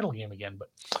NFC title game again. But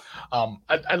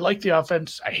I like the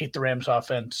offense. I hate the Rams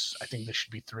offense. I think this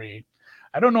should be 3.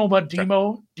 I don't know about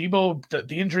Debo. Debo,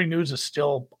 the injury news is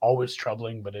still always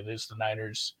troubling, but it is the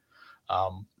Niners.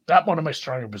 Not one of my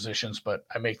stronger positions, but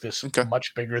I make this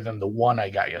much bigger than the one I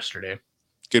got yesterday.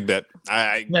 Good bet.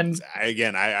 I'm on.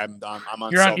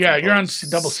 You're on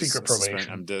double secret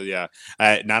probation.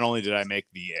 Not only did I make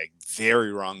the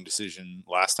very wrong decision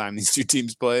last time these two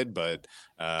teams played, but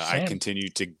I continue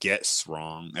to guess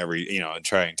wrong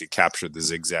trying to capture the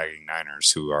zigzagging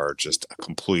Niners, who are just a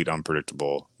complete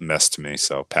unpredictable mess to me.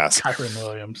 So pass. Kyren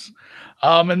Williams.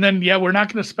 And then we're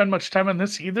not going to spend much time on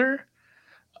this either.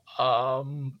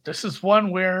 This is one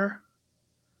where,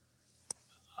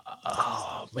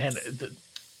 oh man,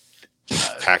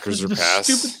 Packers are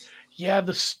pass.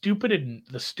 The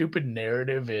stupid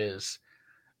narrative is,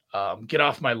 get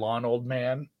off my lawn, old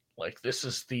man. Like, this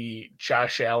is the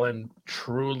Josh Allen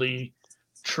truly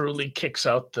kicks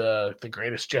out the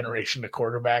greatest generation of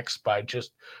quarterbacks by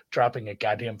just dropping a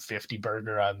goddamn 50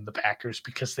 burger on the Packers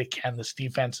because they can. This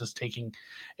defense is taking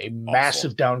a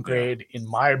massive downgrade in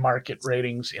my market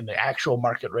ratings, in the actual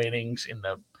market ratings, in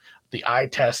the eye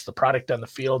test, the product on the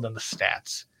field, and the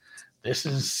stats. This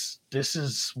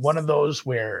is one of those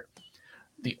where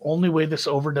the only way this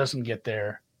over doesn't get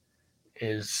there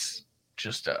is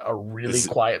just a really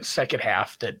quiet second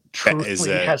half that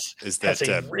truthfully has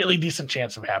a really decent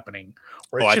chance of happening.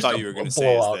 I thought you were going to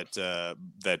say is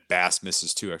that Bass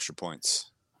misses 2 extra points.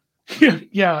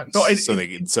 Yeah. No, so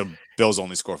Bills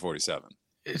only score 47.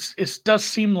 It does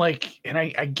seem like, and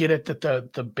I get it that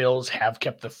the Bills have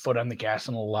kept the foot on the gas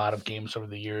in a lot of games over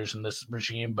the years in this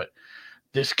regime, but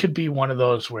this could be one of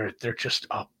those where they're just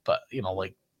up,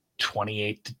 like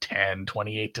 28-10,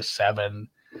 28-7.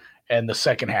 And the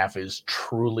second half is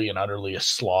truly and utterly a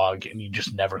slog, and you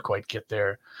just never quite get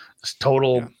there. This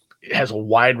total has a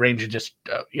wide range of just,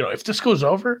 if this goes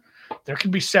over, there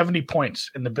could be 70 points,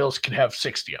 and the Bills could have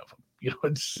 60 of them.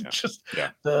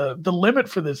 The limit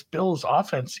for this Bills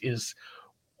offense is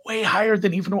way higher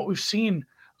than even what we've seen.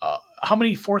 How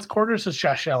many fourth quarters has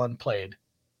Josh Allen played?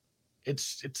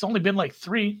 It's only been like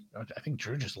 3. I think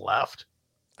Drew just left.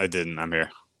 I didn't. I'm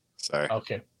here. Sorry.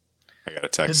 Okay. I got a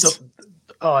text.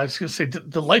 I was going to say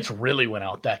the lights really went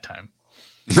out that time.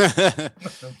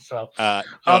 So,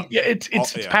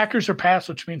 it's Packers or pass,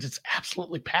 which means it's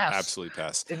absolutely pass. Absolutely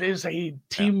pass. It is a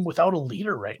team without a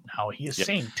leader right now. He is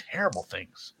saying terrible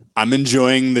things. I'm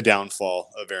enjoying the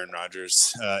downfall of Aaron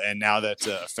Rodgers, and now that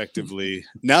effectively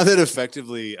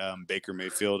Baker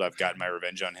Mayfield, I've gotten my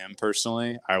revenge on him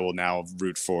personally. I will now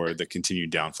root for the continued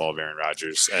downfall of Aaron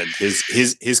Rodgers and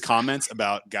his comments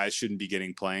about guys shouldn't be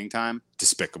getting playing time.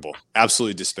 Despicable,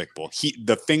 absolutely despicable.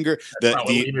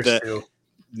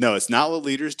 No, it's not what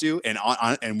leaders do, and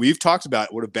we've talked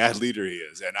about what a bad leader he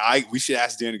is. And we should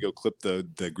ask Dan to go clip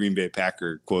the Green Bay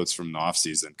Packer quotes from the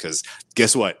offseason, because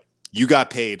guess what? You got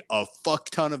paid a fuck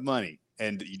ton of money,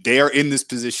 and they are in this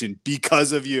position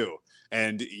because of you.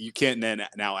 And you can't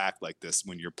now act like this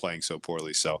when you're playing so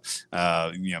poorly. So,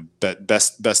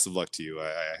 best of luck to you.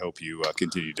 I hope you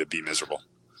continue to be miserable.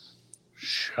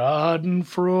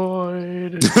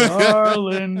 Schadenfreude,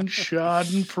 darling,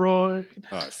 Schadenfreude.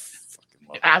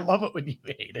 I love it when you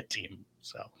hate a team.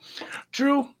 So,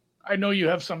 Drew, I know you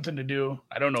have something to do.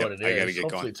 I don't know what it is. I gotta get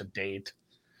Hopefully going. It's a date.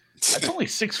 It's only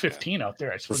 6:15 out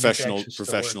there. I suppose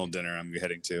professional dinner I'm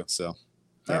heading to. So,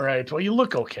 all right. Well, you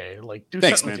look okay. Like, do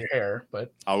Thanks, something man. with your hair,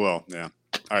 but I will. Yeah.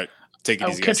 All right. Take it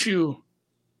I'll easy. catch guys. you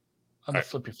on the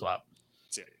flippy flop.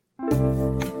 See ya.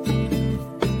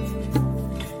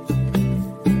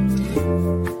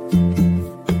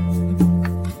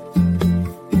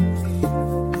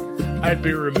 I'd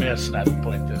be remiss not to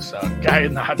point this out. Guy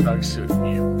in the hot dog suit.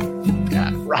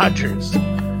 Yeah, Rodgers.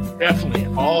 Definitely.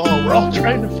 We're all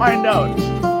trying to find out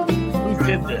who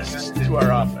did this to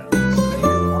our offense.